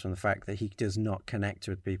attitude comes from the fact that he does not connect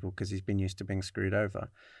with people because he's been used to being screwed over.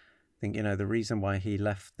 I think, the reason why he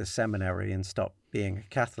left the seminary and stopped being a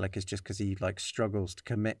Catholic is just because he struggles to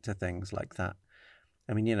commit to things like that.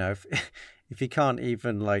 I mean, if he can't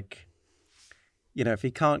even if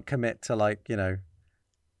he can't commit to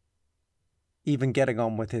even getting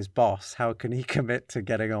on with his boss, how can he commit to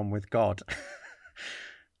getting on with God?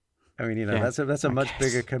 I mean, that's a much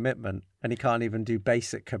bigger commitment, and he can't even do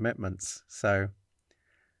basic commitments. So,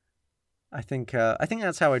 I think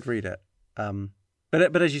that's how I'd read it.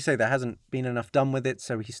 But as you say, there hasn't been enough done with it,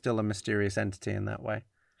 so he's still a mysterious entity in that way.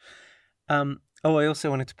 I also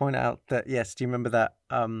wanted to point out that yes, do you remember that?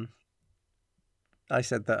 I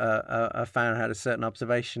said that a fan had a certain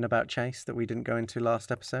observation about Chase that we didn't go into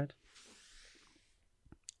last episode.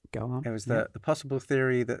 Go on. It was the possible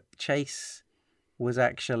theory that Chase was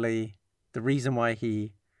actually the reason why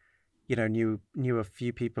he, knew a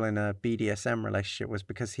few people in a BDSM relationship was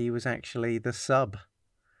because he was actually the sub.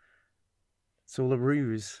 It's all a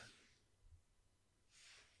ruse.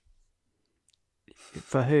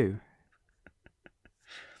 For who?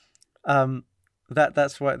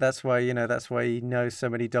 That's why he knows so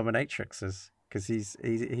many dominatrixes, because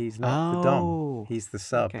he's not the dom, he's the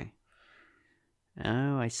sub. Okay.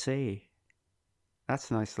 Oh, I see.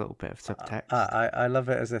 That's a nice little bit of subtext. I love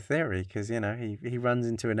it as a theory because he runs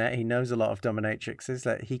into a net. He knows a lot of dominatrixes.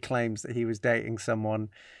 That he claims that he was dating someone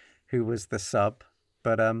who was the sub,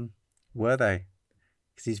 but were they?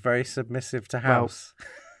 Because he's very submissive to Well, House.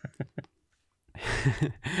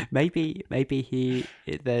 maybe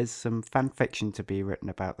there's some fan fiction to be written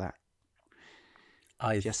about that.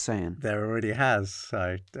 Just saying. There already has.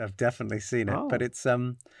 I've definitely seen it, but Oh.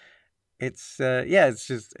 it's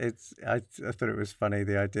just I thought it was funny,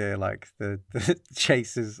 the idea, like the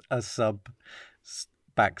Chase's a sub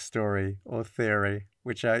backstory or theory,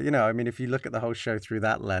 which I mean, if you look at the whole show through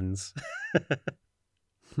that lens,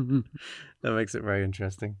 that makes it very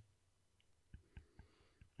interesting.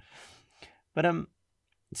 But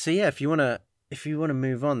so yeah, if you wanna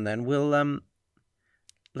move on, then we'll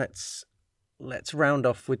let's round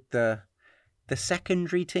off with the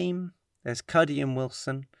secondary team. There's Cuddy and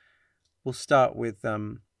Wilson. We'll start with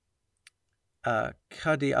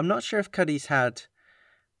Cuddy. I'm not sure if Cuddy's had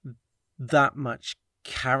that much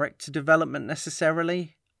character development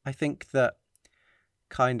necessarily. I think that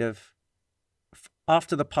kind of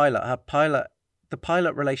after the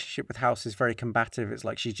pilot relationship with House is very combative. It's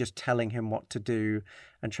like she's just telling him what to do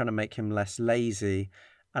and trying to make him less lazy.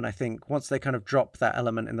 And I think once they kind of drop that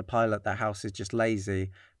element in the pilot that House is just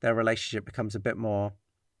lazy, their relationship becomes a bit more,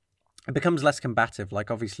 it becomes less combative. Like,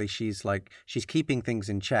 obviously she's keeping things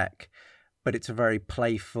in check, but it's a very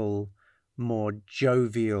playful, more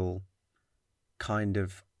jovial kind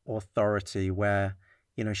of authority where,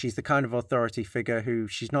 she's the kind of authority figure who,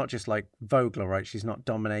 she's not just like Vogler, right? She's not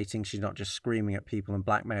dominating. She's not just screaming at people and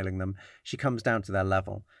blackmailing them. She comes down to their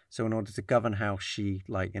level. So in order to govern House, she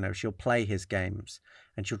she'll play his games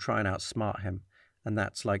and she'll try and outsmart him. And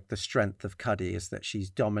that's like the strength of Cuddy, is that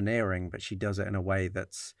she's domineering, but she does it in a way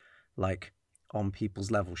that's like on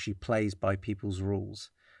people's level. She plays by people's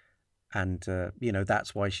rules. And,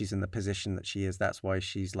 that's why she's in the position that she is. That's why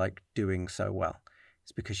she's like doing so well.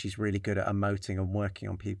 It's because she's really good at emoting and working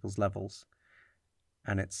on people's levels.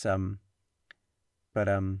 And it's, but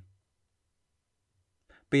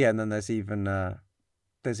yeah, and then there's even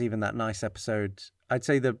that nice episode. I'd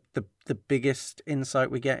say the biggest insight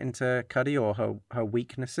we get into Cuddy, or her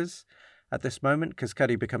weaknesses at this moment, because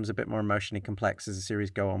Cuddy becomes a bit more emotionally complex as the series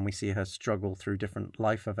go on. We see her struggle through different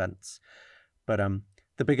life events. But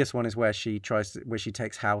the biggest one is where she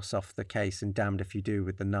takes House off the case in Damned If You Do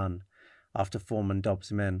with the nun, after Foreman dobs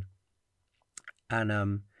him in.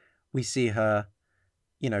 And we see her,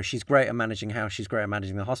 she's great at managing House, she's great at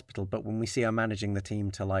managing the hospital, but when we see her managing the team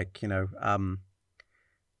to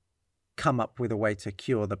come up with a way to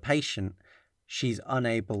cure the patient, she's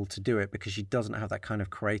unable to do it because she doesn't have that kind of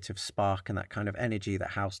creative spark and that kind of energy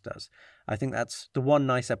that House does. I think that's the one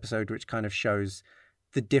nice episode which kind of shows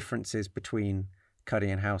the differences between Cuddy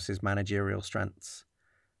and House's managerial strengths.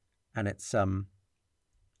 And it's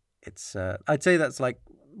I'd say that's like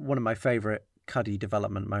one of my favorite Cuddy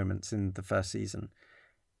development moments in the first season.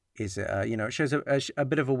 Is it shows a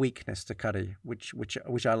bit of a weakness to Cuddy, which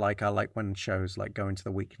I like. I like when shows like go into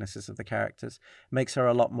the weaknesses of the characters. It makes her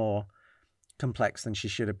a lot more complex than she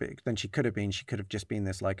should have been, than she could have been. She could have just been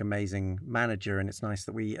this like amazing manager, and it's nice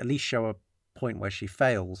that we at least show a point where she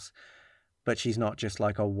fails, but she's not just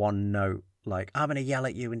like a one note, like, I'm going to yell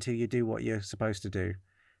at you until you do what you're supposed to do.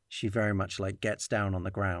 She very much like gets down on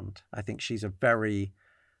the ground. I think she's a very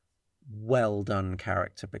well done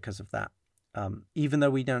character because of that. Even though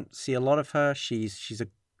we don't see a lot of her, she's a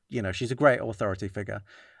great authority figure.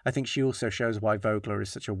 I think she also shows why Vogler is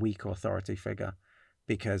such a weak authority figure,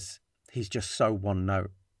 because he's just so one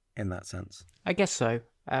note in that sense. I guess so.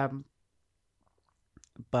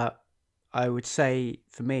 But I would say,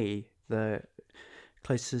 for me, the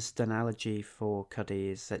closest analogy for Cuddy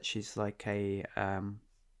is that she's like a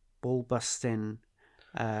ball-busting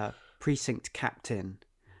precinct captain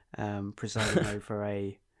presiding over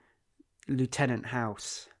a Lieutenant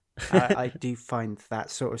House. I do find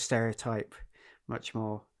that sort of stereotype much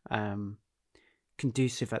more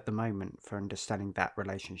conducive at the moment for understanding that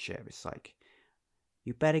relationship. It's like,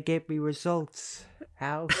 you better give me results,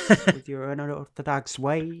 House, with your unorthodox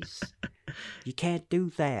ways. You can't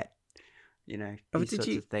do that. These sorts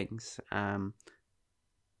of things.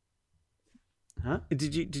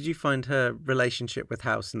 Did you find her relationship with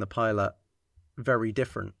House in the pilot very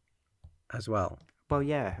different as well? Well,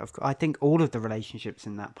 yeah, I think all of the relationships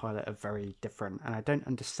in that pilot are very different, and I don't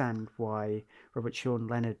understand why Robert Sean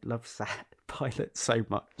Leonard loves that pilot so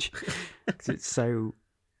much, because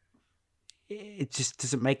it just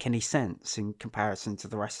doesn't make any sense in comparison to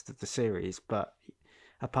the rest of the series. But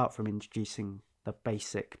apart from introducing the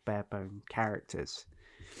basic bare-bone characters,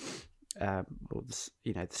 or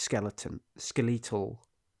the skeletal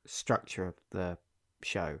structure of the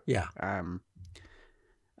show, yeah,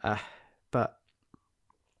 but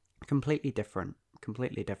completely different.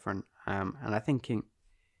 completely different. And I think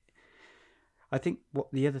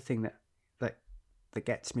what the other thing that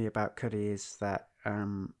gets me about Cuddy is that,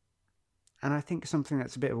 and I think something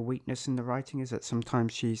that's a bit of a weakness in the writing is that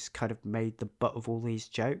sometimes she's kind of made the butt of all these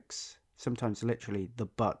jokes. Sometimes literally the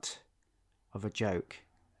butt of a joke,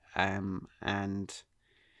 and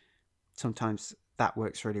sometimes that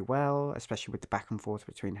works really well, especially with the back and forth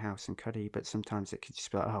between House and Cuddy. But sometimes it could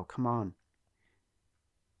just be like, oh, come on,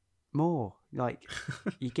 more. Like,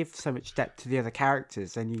 you give so much depth to the other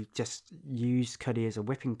characters, and you just use Cuddy as a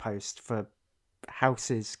whipping post for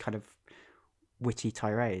House's kind of witty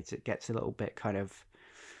tirades. It gets a little bit kind of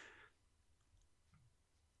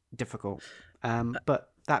difficult. But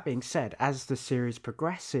that being said, as the series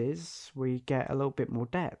progresses, we get a little bit more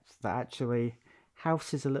depth. That actually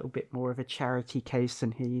House is a little bit more of a charity case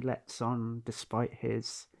than he lets on, despite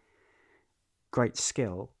his great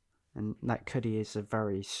skill. And that Cuddy is a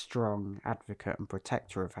very strong advocate and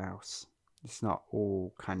protector of House. It's not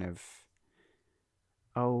all kind of,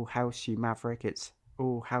 oh, House, you maverick. It's,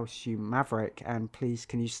 oh, House, you maverick, and please,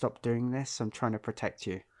 can you stop doing this? I'm trying to protect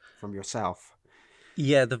you from yourself.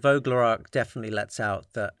 Yeah, the Vogler arc definitely lets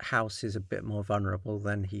out that House is a bit more vulnerable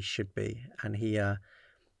than he should be. And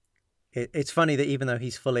it's funny that even though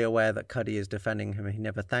he's fully aware that Cuddy is defending him, he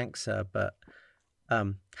never thanks her, but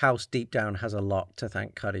House deep down has a lot to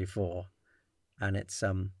thank Cuddy for. And it's,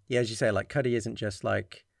 as you say, like, Cuddy isn't just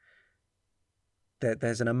like,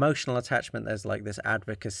 there's an emotional attachment, there's like this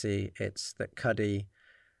advocacy. It's that Cuddy,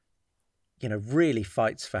 really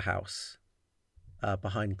fights for House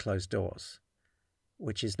behind closed doors,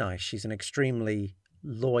 which is nice. She's an extremely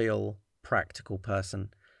loyal, practical person.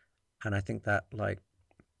 And I think that, like,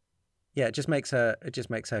 it just makes her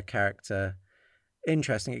character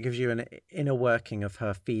interesting. It gives you an inner working of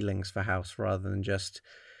her feelings for House rather than just,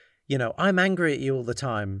 I'm angry at you all the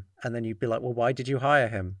time. And then you'd be like, well, why did you hire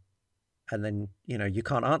him? And then, you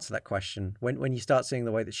can't answer that question. When you start seeing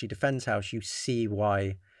the way that she defends House, you see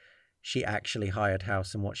why she actually hired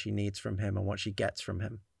House and what she needs from him and what she gets from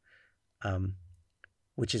him.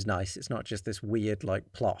 Which is nice. It's not just this weird,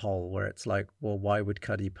 like, plot hole where it's like, well, why would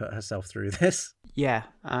Cuddy put herself through this? Yeah,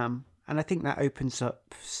 and I think that opens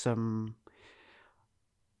up some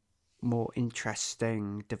more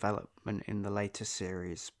interesting development in the later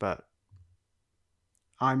series, but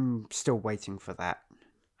I'm still waiting for that.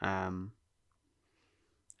 And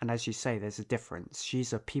as you say, there's a difference.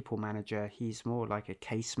 She's a people manager. He's more like a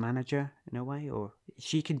case manager in a way, or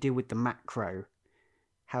she can deal with the macro.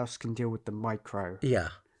 House can deal with the micro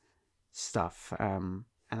stuff. And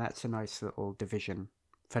that's a nice little division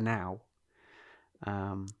for now.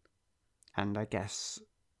 And I guess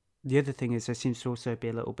the other thing is there seems to also be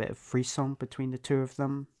a little bit of frisson between the two of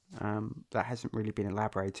them that hasn't really been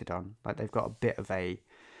elaborated on. Like, they've got a bit of a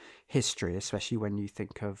history, especially when you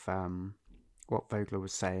think of what Vogler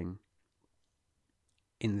was saying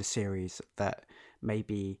in the series, that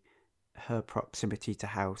maybe her proximity to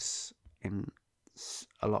House in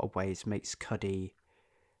a lot of ways makes Cuddy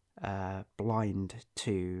blind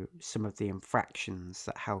to some of the infractions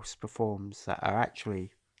that House performs that are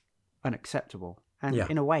actually unacceptable. And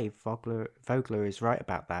in a way, Vogler is right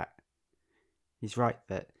about that. He's right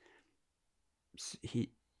that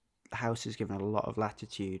House is given a lot of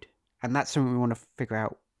latitude, and that's something we want to figure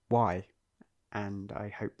out why. And I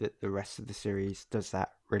hope that the rest of the series does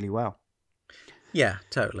that really well. Yeah,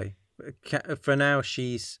 totally. For now,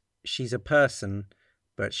 she's a person,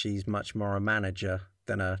 but she's much more a manager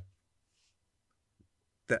than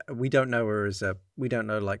we don't know her as we don't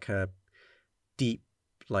know, like, her deep,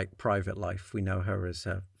 like, private life. We know her as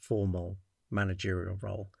a formal managerial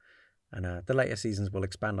role. And the later seasons will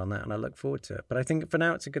expand on that, and I look forward to it. But I think for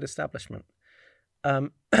now it's a good establishment.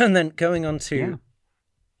 And then going on to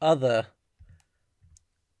other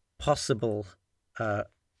possible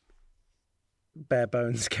bare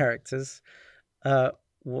bones characters.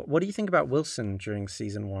 What do you think about Wilson during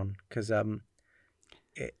season 1? Because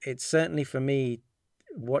it certainly, for me,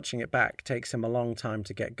 watching it back, takes him a long time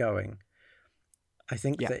to get going. I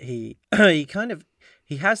think that he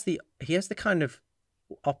has the kind of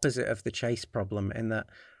opposite of the Chase problem in that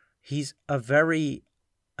he's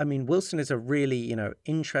Wilson is a really,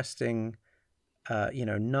 interesting,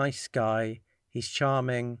 nice guy. He's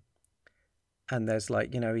charming. And there's,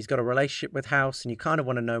 like, he's got a relationship with House, and you kind of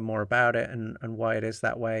want to know more about it and why it is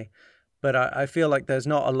that way. But I feel like there's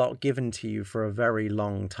not a lot given to you for a very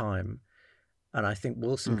long time. And I think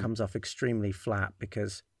Wilson comes off extremely flat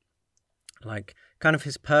because, like, kind of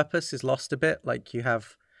his purpose is lost a bit. Like, you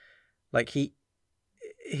have, like,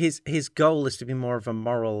 his goal is to be more of a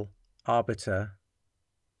moral arbiter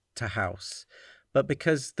to House. But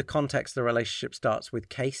because the context of the relationship starts with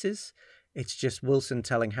cases, it's just Wilson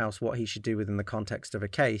telling House what he should do within the context of a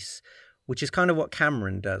case, which is kind of what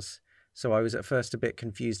Cameron does. So I was at first a bit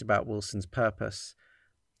confused about Wilson's purpose.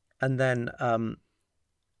 And then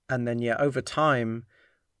yeah, over time,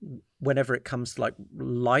 whenever it comes to like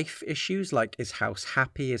life issues, like is House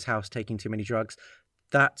happy? Is House taking too many drugs?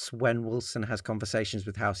 That's when Wilson has conversations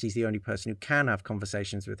with House. He's the only person who can have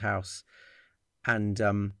conversations with House. And,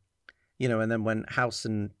 you know, and then when House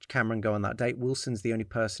and Cameron go on that date, Wilson's the only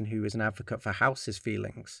person who is an advocate for House's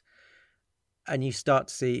feelings. And you start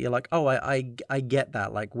to see, you're like, oh, I get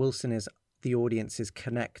that. Like Wilson is the audience's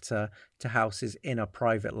connector to House's inner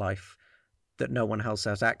private life that no one else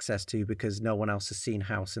has access to because no one else has seen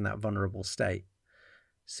House in that vulnerable state.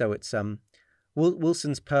 So it's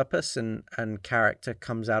Wilson's purpose and character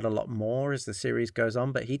comes out a lot more as the series goes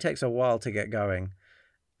on, but he takes a while to get going.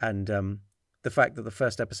 And the fact that the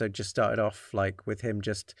first episode just started off like with him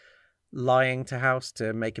just lying to House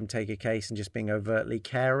to make him take a case and just being overtly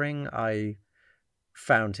caring, I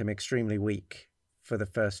found him extremely weak for the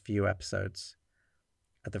first few episodes,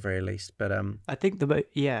 at the very least. But I think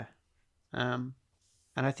and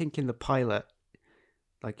I think in the pilot,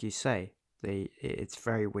 like you say, it's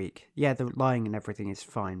very weak. Yeah, the lying and everything is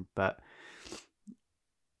fine, but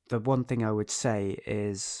the one thing I would say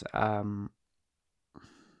is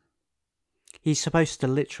he's supposed to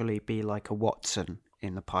literally be like a Watson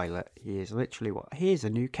in the pilot. He is literally here's a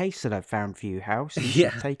new case that I've found for you, House. You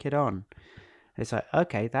should take it on. It's like,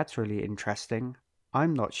 okay, that's really interesting.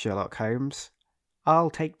 I'm not Sherlock Holmes. I'll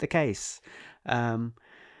take the case. And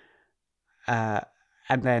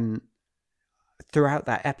then throughout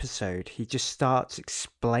that episode, he just starts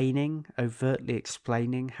overtly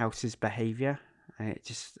explaining House's behavior. And it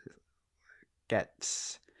just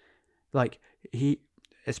gets like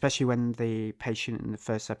especially when the patient in the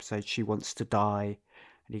first episode, she wants to die.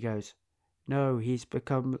 And he goes, no,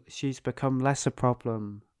 she's become less a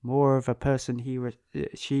problem, more of a person he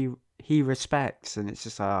respects. And it's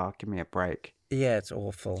just like, oh, give me a break. Yeah, it's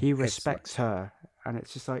awful. He respects her. And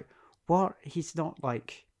it's just like, what? He's not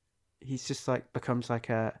like, he's just like becomes like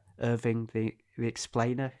a Irving the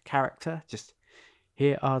explainer character. Just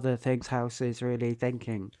here are the things House is really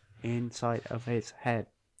thinking inside of his head.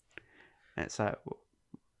 And it's like,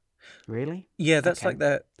 really? Yeah, that's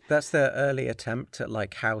okay. That's their early attempt at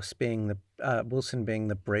like House being the Wilson being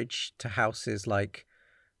the bridge to House's like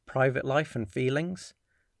private life and feelings.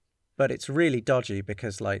 But it's really dodgy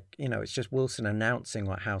because like, you know, it's just Wilson announcing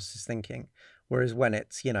what House is thinking. Whereas when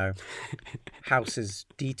it's, you know, House is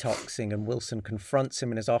detoxing and Wilson confronts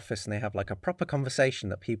him in his office and they have like a proper conversation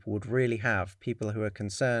that people would really have, people who are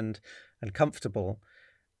concerned and comfortable.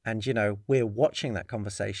 And, you know, we're watching that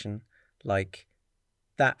conversation, like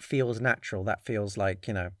that feels natural. That feels like,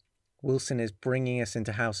 you know, Wilson is bringing us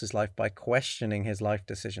into House's life by questioning his life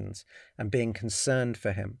decisions and being concerned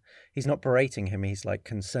for him. He's not berating him. He's like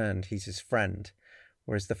concerned. He's his friend.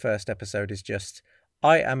 Whereas the first episode is just,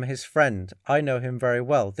 I am his friend. I know him very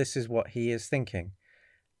well. This is what he is thinking.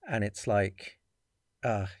 And it's like,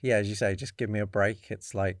 yeah, as you say, just give me a break.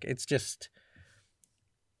 It's like, it's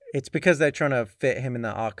because they're trying to fit him in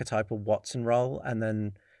that archetypal Watson role. And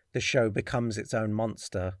then the show becomes its own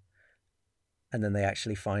monster. And then they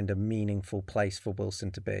actually find a meaningful place for Wilson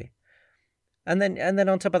to be. And then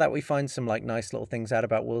on top of that, we find some like nice little things out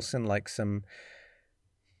about Wilson, like some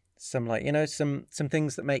like, you know, some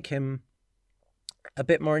things that make him a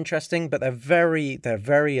bit more interesting, but they're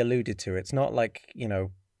very alluded to. It's not like, you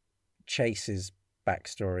know, Chase's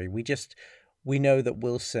backstory. We know that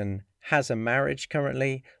Wilson has a marriage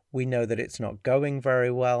currently. We know that it's not going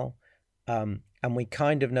very well. And we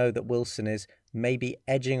kind of know that Wilson is maybe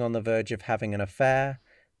edging on the verge of having an affair,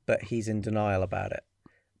 but he's in denial about it.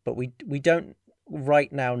 But we don't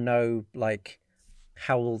right now know like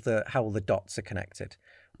how all the dots are connected.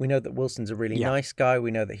 We know that Wilson's a really nice guy. We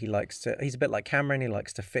know that he's a bit like Cameron. He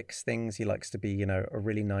likes to fix things. He likes to be, you know, a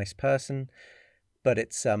really nice person. But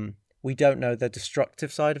it's we don't know the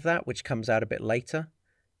destructive side of that, which comes out a bit later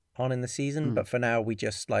on in the season. But for now, we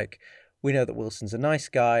know that Wilson's a nice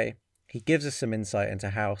guy. He gives us some insight into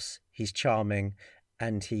House. He's charming,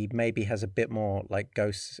 and he maybe has a bit more like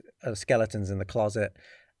ghosts, skeletons in the closet,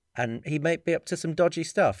 and he might be up to some dodgy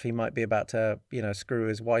stuff. He might be about to, you know, screw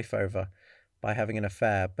his wife over by having an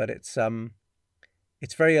affair. But it's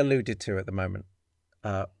very alluded to at the moment.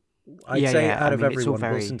 I'd say out of everyone,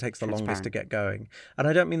 Wilson takes the longest to get going, and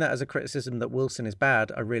I don't mean that as a criticism that Wilson is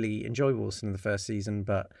bad. I really enjoy Wilson in the first season,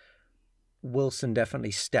 but Wilson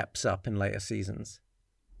definitely steps up in later seasons.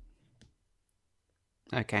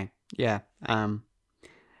 Okay. Yeah.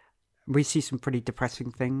 we see some pretty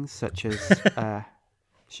depressing things, such as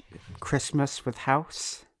Christmas with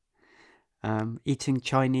House, eating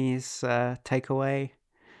Chinese takeaway,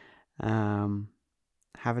 having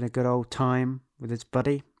a good old time with his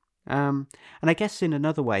buddy. And I guess in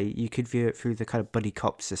another way, you could view it through the kind of buddy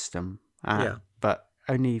cop system. But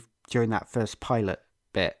only during that first pilot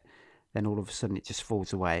bit, then all of a sudden it just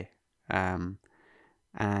falls away. And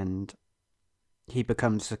he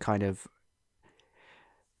becomes a kind of,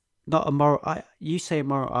 not a moral, you say a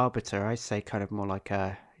moral arbiter, I say kind of more like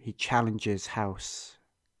he challenges House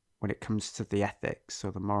when it comes to the ethics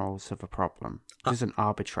or the morals of a problem. He doesn't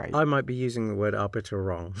arbitrate. I might be using the word arbiter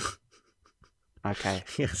wrong. Okay.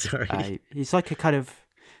 Yeah, sorry. He's like a kind of,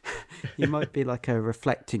 he might be like a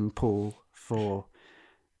reflecting pool for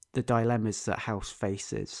the dilemmas that House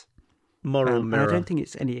faces. Moral mirror. And I don't think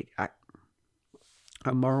it's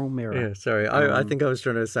a moral mirror. Yeah, sorry. I think I was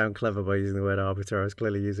trying to sound clever by using the word arbiter. I was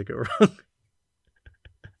clearly using it wrong.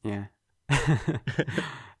 Yeah.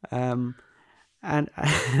 And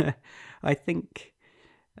I think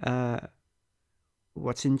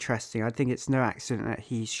what's interesting, I think it's no accident that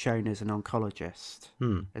he's shown as an oncologist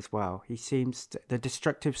as well. He seems the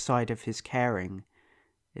destructive side of his caring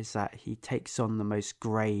is that he takes on the most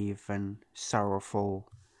grave and sorrowful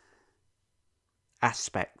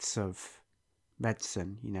aspects of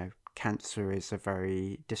medicine. You know, cancer is a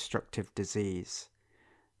very destructive disease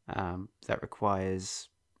that requires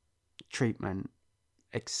treatment,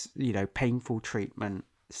 painful treatment,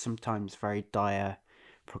 sometimes very dire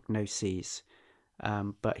prognoses,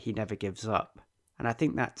 but he never gives up. And I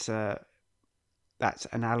think that's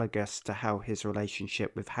analogous to how his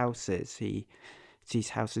relationship with House is. He sees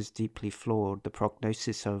House as deeply flawed. The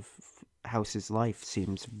prognosis of House's life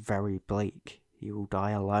seems very bleak. He will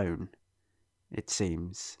die alone, it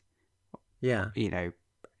seems. Yeah.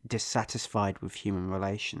 Dissatisfied with human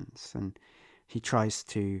relations. And he tries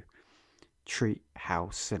to treat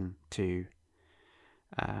House and to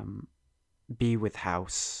be with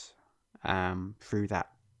House through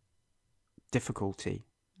that difficulty.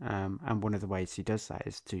 And one of the ways he does that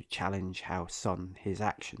is to challenge House on his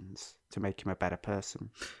actions to make him a better person.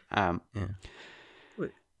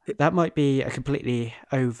 That might be a completely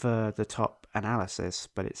over-the-top analysis,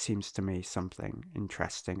 but it seems to me something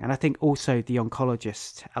interesting. And I think also the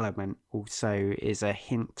oncologist element also is a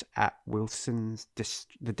hint at Wilson's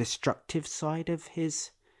the destructive side of his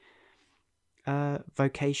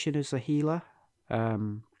vocation as a healer.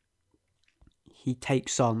 He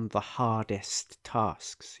takes on the hardest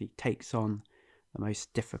tasks. He takes on the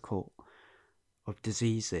most difficult of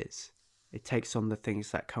diseases. It takes on the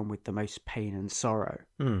things that come with the most pain and sorrow.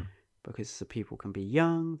 Because the people can be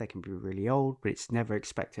young, they can be really old, but it's never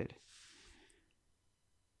expected.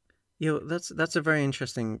 That's a very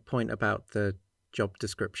interesting point about the job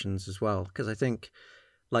descriptions as well. Because I think,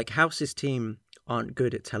 like, House's team aren't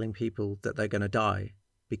good at telling people that they're going to die,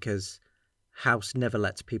 because House never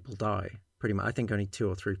lets people die. Pretty much, I think only 2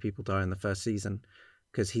 or 3 people die in the first season,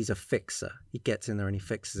 because he's a fixer. He gets in there and he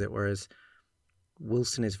fixes it. Whereas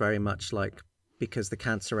Wilson is very much like, because the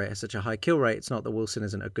cancer rate has such a high kill rate, it's not that Wilson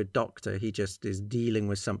isn't a good doctor. He just is dealing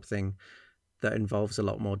with something that involves a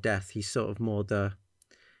lot more death. He's sort of more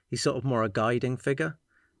a guiding figure.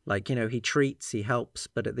 Like, he treats, he helps,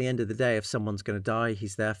 but at the end of the day, if someone's going to die,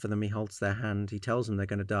 he's there for them. He holds their hand, he tells them they're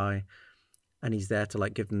going to die, and he's there to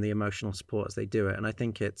like give them the emotional support as they do it. And I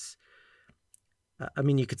think it's,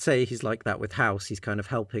 you could say he's like that with House. He's kind of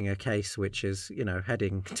helping a case which is,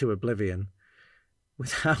 heading to oblivion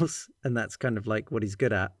with House, and that's kind of like what he's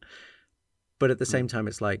good at. But at the same time,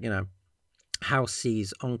 it's like, House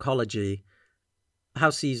sees oncology,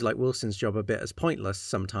 House sees like Wilson's job a bit as pointless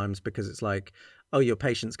sometimes, because it's like, oh, your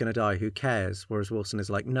patient's going to die, who cares? Whereas Wilson is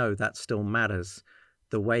like, no, that still matters,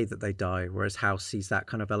 the way that they die. Whereas House sees that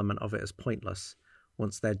kind of element of it as pointless.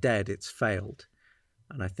 Once they're dead, it's failed.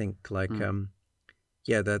 And I think like,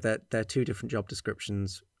 their 2 different job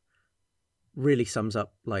descriptions really sums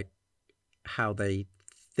up like how they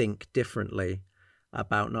think differently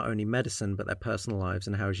about not only medicine but their personal lives,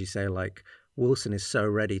 and how, as you say, like Wilson is so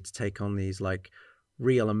ready to take on these like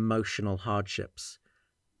real emotional hardships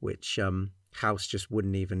which House just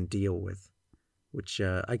wouldn't even deal with, which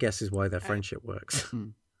I guess is why their friendship works.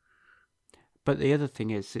 But the other thing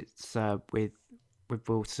is, it's with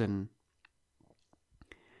Wilson,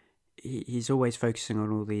 he's always focusing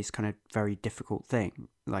on all these kind of very difficult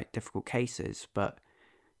difficult cases, but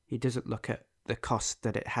he doesn't look at the cost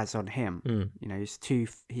that it has on him.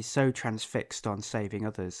 He's so transfixed on saving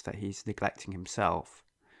others that he's neglecting himself,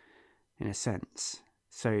 in a sense.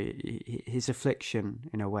 So his affliction,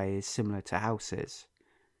 in a way, is similar to House's,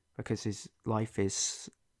 because his life is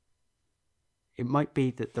it might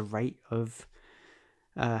be that the rate of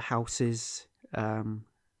House's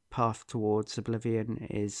path towards oblivion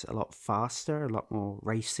is a lot faster, a lot more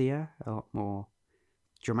racier, a lot more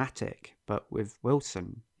dramatic. But with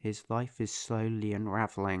Wilson, his life is slowly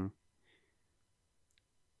unraveling,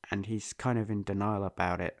 and he's kind of in denial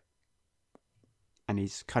about it, and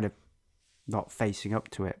he's kind of not facing up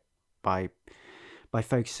to it by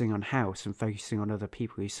focusing on House and focusing on other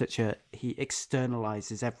people. He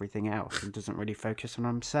externalizes everything else and doesn't really focus on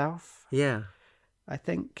himself. Yeah. I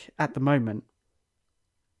think at the moment,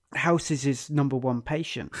 House is his number one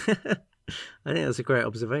patient. I think that's a great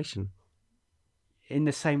observation. In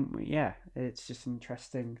the same, yeah, it's just an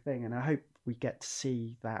interesting thing, and I hope we get to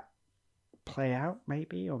see that play out,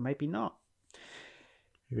 maybe, or maybe not.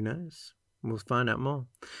 Who knows? We'll find out more.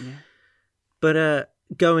 Yeah. But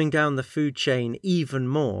going down the food chain even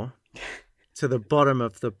more to the bottom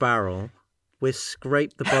of the barrel, we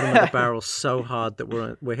scraped the bottom of the barrel so hard that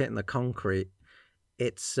we're hitting the concrete.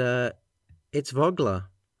 It's Vogler,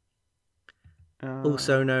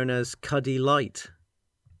 also known as Cuddy Light.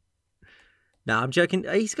 No, I'm joking.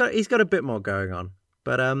 He's got a bit more going on,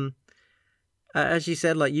 but as you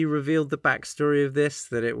said, like, you revealed the backstory of this,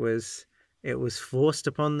 that it was forced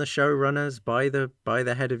upon the showrunners by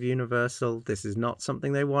the head of Universal. This is not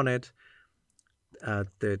something they wanted.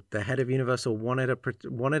 The head of Universal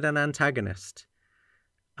wanted an antagonist.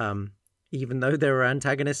 Even though there were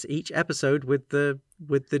antagonists each episode with the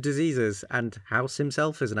diseases, and House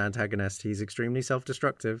himself is an antagonist. He's extremely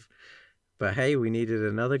self-destructive. But hey, we needed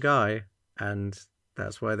another guy, and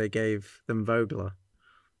that's why they gave them Vogler.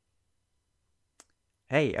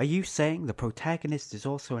 Hey, are you saying the protagonist is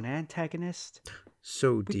also an antagonist?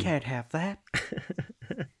 So we can't have that.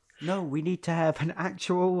 No, we need to have an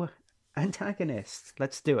actual antagonist.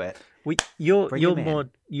 Let's do it. You're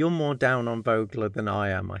more down on Vogler than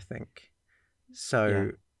I am, I think.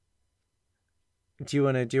 So, yeah. do you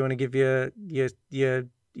want to give your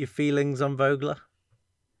feelings on Vogler?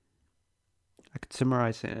 I could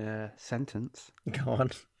summarize it in a sentence. Go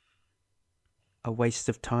on. A waste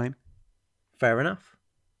of time. Fair enough.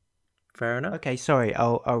 Okay, sorry.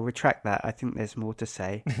 I'll retract that. I think there's more to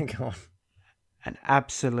say. Go on. An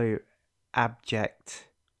absolute abject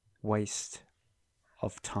waste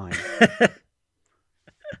of time.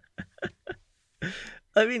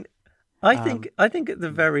 I mean, I think at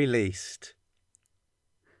the very least,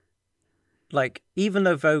 like, even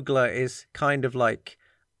though Vogler is kind of like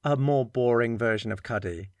a more boring version of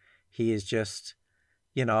Cuddy, he is just,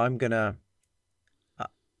 I'm gonna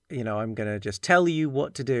just tell you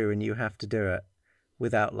what to do and you have to do it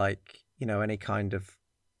without, like, any kind of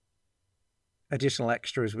additional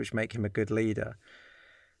extras which make him a good leader.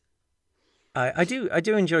 I do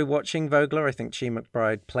enjoy watching Vogler. I think Chi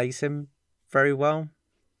McBride plays him very well.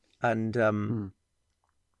 And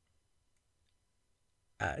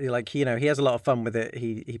he has a lot of fun with it.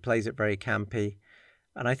 He plays it very campy,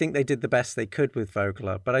 and I think they did the best they could with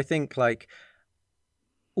Vogler. But I think, like,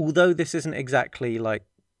 although this isn't exactly like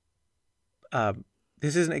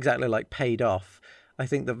paid off, I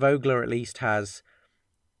think that Vogler at least has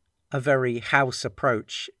a very House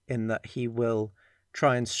approach in that he will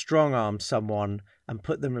try and strong arm someone and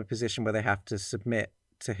put them in a position where they have to submit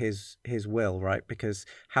to his will, right? Because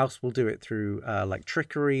House will do it through like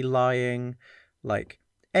trickery, lying, like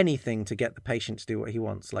anything to get the patient to do what he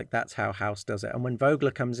wants. Like, that's how House does it. And when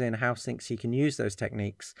Vogler comes in, House thinks he can use those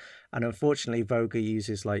techniques, and unfortunately Vogler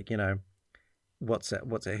uses, like, what's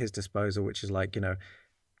at his disposal, which is, like,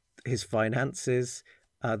 his finances,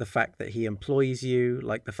 the fact that he employs you,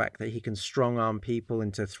 like the fact that he can strong arm people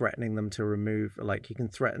into threatening them to remove, like, he can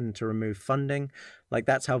threaten to remove funding. Like,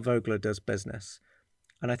 that's how Vogler does business.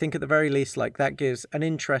 And I think at the very least, like, that gives an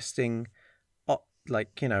interesting,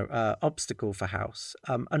 obstacle for House.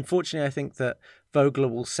 Unfortunately, I think that Vogler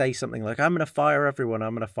will say something like, I'm going to fire everyone,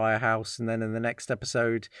 I'm going to fire House. And then in the next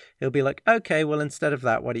episode, he'll be like, okay, well, instead of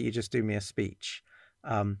that, why don't you just do me a speech?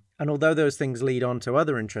 And although those things lead on to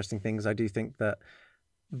other interesting things, I do think that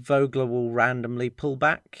Vogler will randomly pull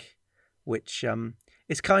back, which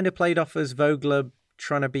is kind of played off as Vogler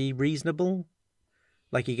trying to be reasonable.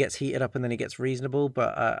 Like, he gets heated up and then he gets reasonable,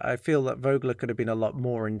 but I feel that Vogler could have been a lot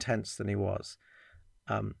more intense than he was.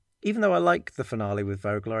 Even though I like the finale with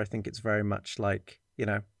Vogler, I think it's very much like,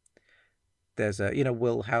 there's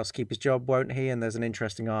will House keep his job, won't he? And there's an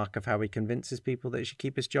interesting arc of how he convinces people that he should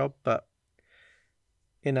keep his job. But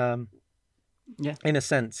in a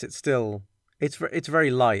sense, it's still, it's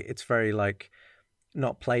very light. It's very, like,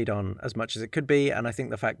 not played on as much as it could be. And I think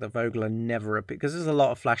the fact that Vogler never, because there's a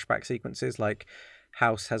lot of flashback sequences, like,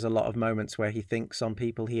 House has a lot of moments where he thinks on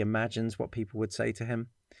people, he imagines what people would say to him.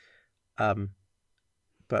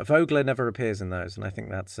 But Vogler never appears in those, and I think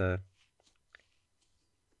that says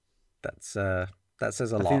a I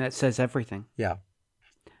lot. think that says everything. Yeah.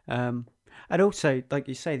 And also, like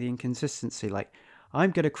you say, the inconsistency. Like,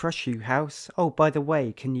 I'm going to crush you, House. Oh, by the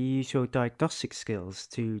way, can you use your diagnostic skills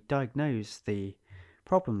to diagnose the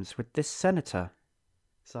problems with this senator?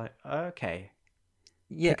 It's like, okay,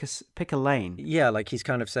 Yeah. pick a lane. Yeah, like he's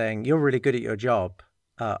kind of saying, you're really good at your job.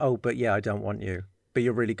 But yeah, I don't want you. But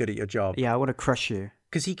you're really good at your job. Yeah, I want to crush you.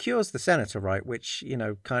 Because he cures the senator, right? Which,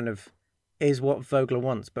 kind of is what Vogler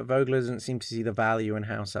wants. But Vogler doesn't seem to see the value in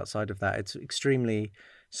House outside of that. It's extremely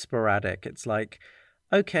sporadic. It's like,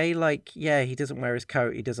 okay, like, yeah, he doesn't wear his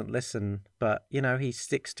coat, he doesn't listen, but, he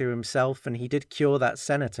sticks to himself, and he did cure that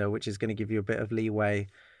senator, which is going to give you a bit of leeway,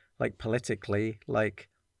 like, politically. Like,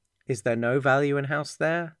 is there no value in House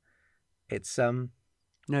there? It's, No,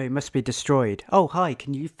 it must be destroyed. Oh, hi,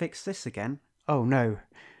 can you fix this again? Oh, no.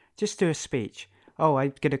 Just do a speech. Oh,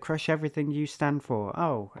 I'm going to crush everything you stand for.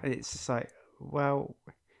 Oh, it's just like, well,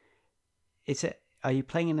 are you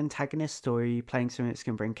playing an antagonist, or are you playing something that's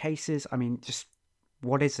going to bring cases? I mean, just,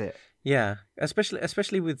 what is it? Yeah,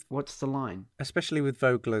 especially with... What's the line? Especially with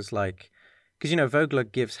Vogler's, like... Because, Vogler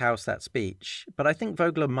gives House that speech, but I think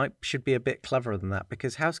Vogler should be a bit cleverer than that,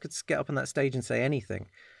 because House could get up on that stage and say anything,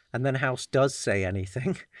 and then House does say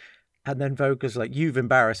anything, and then Vogler's like, you've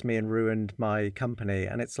embarrassed me and ruined my company,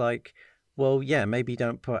 and it's like, well, yeah, maybe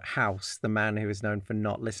don't put House, the man who is known for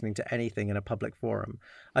not listening to anything in a public forum.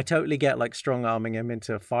 I totally get, like, strong-arming him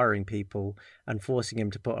into firing people and forcing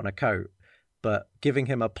him to put on a coat, but giving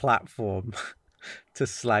him a platform to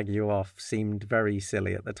slag you off seemed very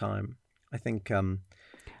silly at the time. I think,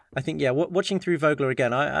 yeah. Watching through Vogler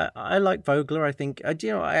again, I like Vogler. I think, I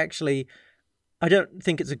don't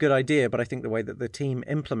think it's a good idea, but I think the way that the team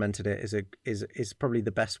implemented it is probably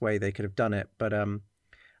the best way they could have done it. But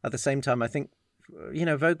at the same time, I think,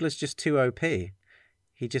 Vogler's just too OP.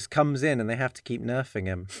 He just comes in, and they have to keep nerfing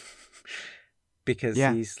him because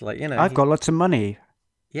he's like, I've got lots of money.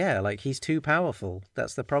 Yeah, like, he's too powerful.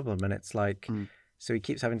 That's the problem, and it's like, so he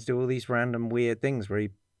keeps having to do all these random weird things where he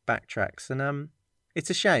backtracks, and it's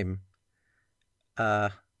a shame,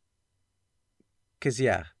 because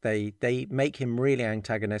they make him really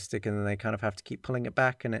antagonistic, and then they kind of have to keep pulling it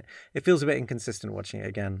back, and it feels a bit inconsistent watching it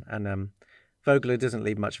again. And Vogler doesn't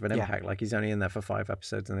leave much of an impact. Like, he's only in there for 5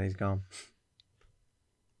 episodes and then he's gone.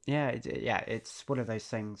 It's one of those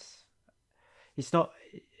things. He's not,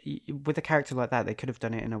 with a character like that, they could have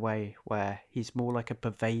done it in a way where he's more like a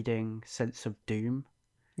pervading sense of doom.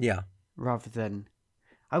 Yeah. Rather than,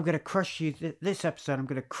 I'm going to crush you, this episode, I'm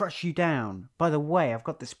going to crush you down. By the way, I've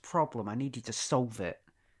got this problem, I need you to solve it.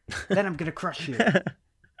 Then I'm going to crush you. Do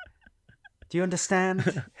you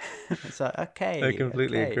understand? It's like, okay. I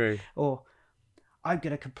completely agree. Or, I'm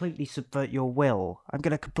going to completely subvert your will. I'm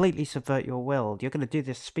going to completely subvert your will. You're going to do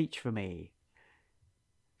this speech for me.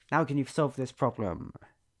 Now can you solve this problem?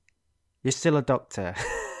 You're still a doctor.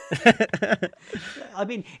 I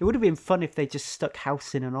mean, it would have been fun if they just stuck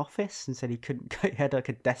House in an office and said he couldn't go, he had like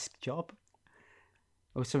a desk job.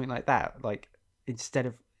 Or something like that. Like, instead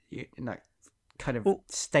of, kind of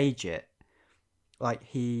stage it. Like,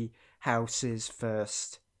 House is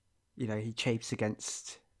first, he chafes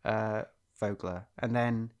against Vogler, and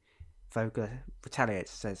then Vogler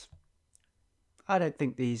retaliates and says, I don't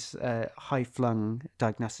think these high-flung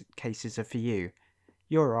diagnostic cases are for you.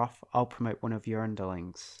 You're off, I'll promote one of your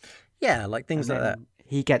underlings. Yeah, like things like that.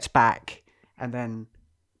 He gets back, and then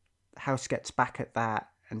House gets back at that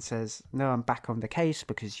and says, no, I'm back on the case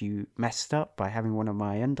because you messed up by having one of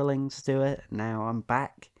my underlings do it. Now I'm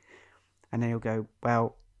back. And then he'll go,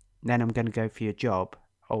 well, then I'm going to go for your job.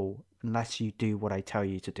 Oh, unless you do what I tell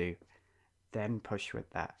you to do. Then push with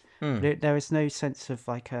that. But there is no sense of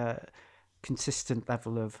like a consistent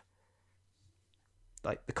level of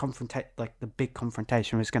like the big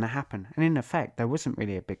confrontation was going to happen. And in effect, there wasn't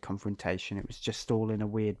really a big confrontation. It was just all in a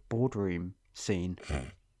weird boardroom scene.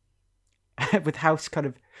 With House kind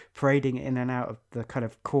of parading in and out of the kind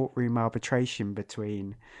of courtroom arbitration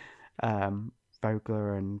between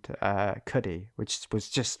Vogler and Cuddy, which was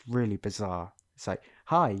just really bizarre. It's like,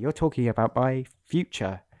 hi, you're talking about my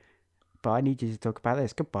future, but I need you to talk about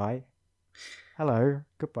this. Goodbye. Hello.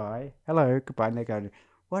 Goodbye. Hello. Goodbye. And they're going,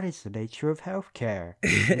 what is the nature of healthcare?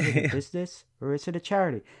 Is it a business or is it a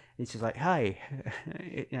charity? It's just like, hi.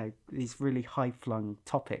 These really high-flung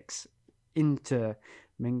topics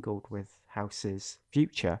intermingled with House's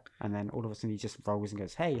future, and then all of a sudden he just rolls and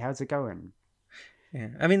goes, hey, how's it going? Yeah,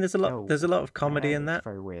 I mean, there's a lot of comedy in that. It's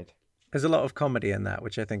very weird. There's a lot of comedy in that,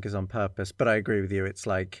 which I think is on purpose. But I agree with you. It's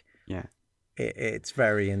like, it's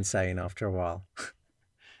very insane after a while.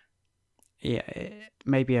 Yeah,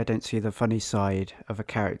 maybe I don't see the funny side of a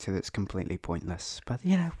character that's completely pointless, but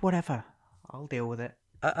whatever. I'll deal with it.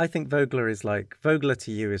 I think Vogler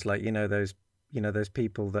to you is like, those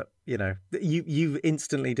people that, you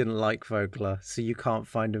instantly didn't like Vogler, so you can't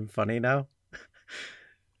find him funny now.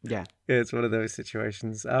 Yeah. It's one of those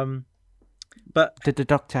situations. But Did the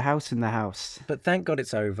Doctor House in the house? But thank God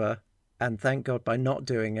it's over, and thank God by not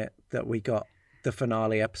doing it that we got the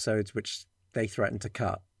finale episodes, which they threatened to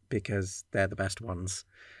cut because they're the best ones.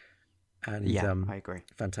 And Yeah, I agree.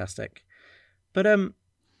 Fantastic. But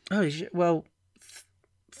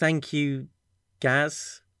thank you,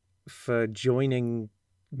 Gaz, for joining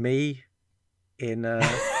me in.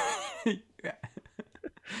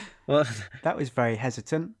 Well, that was very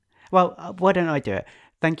hesitant. Well, why don't I do it?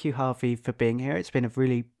 Thank you, Harvey, for being here. It's been a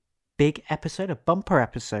really big episode, a bumper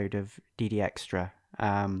episode of DD Extra.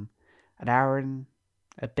 An hour and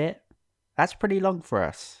a bit. That's pretty long for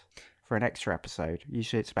us for an extra episode.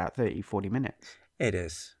 Usually it's about 30, 40 minutes. It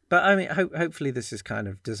is. But I mean, hopefully this is kind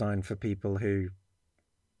of designed for people who,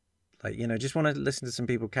 like, just want to listen to some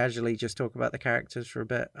people casually just talk about the characters for a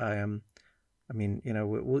bit. I mean,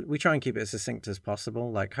 we try and keep it as succinct as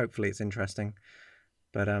possible. Like, hopefully it's interesting.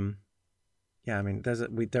 But yeah, I mean,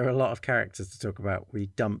 there are a lot of characters to talk about. We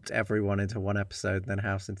dumped everyone into one episode, then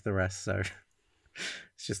House into the rest. So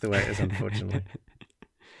it's just the way it is, unfortunately.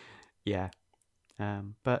 Yeah.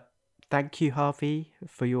 But thank you, Harvey,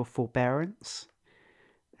 for your forbearance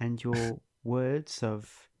and your words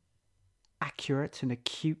of accurate and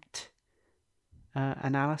acute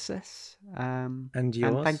analysis. And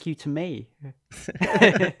yours. And thank you to me.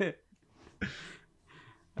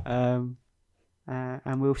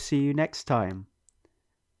 And we'll see you next time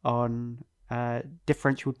on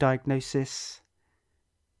Differential Diagnosis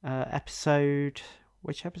episode.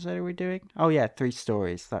 Which episode are we doing? Oh yeah, 3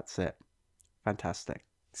 stories. That's it. Fantastic.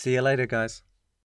 See you later, guys.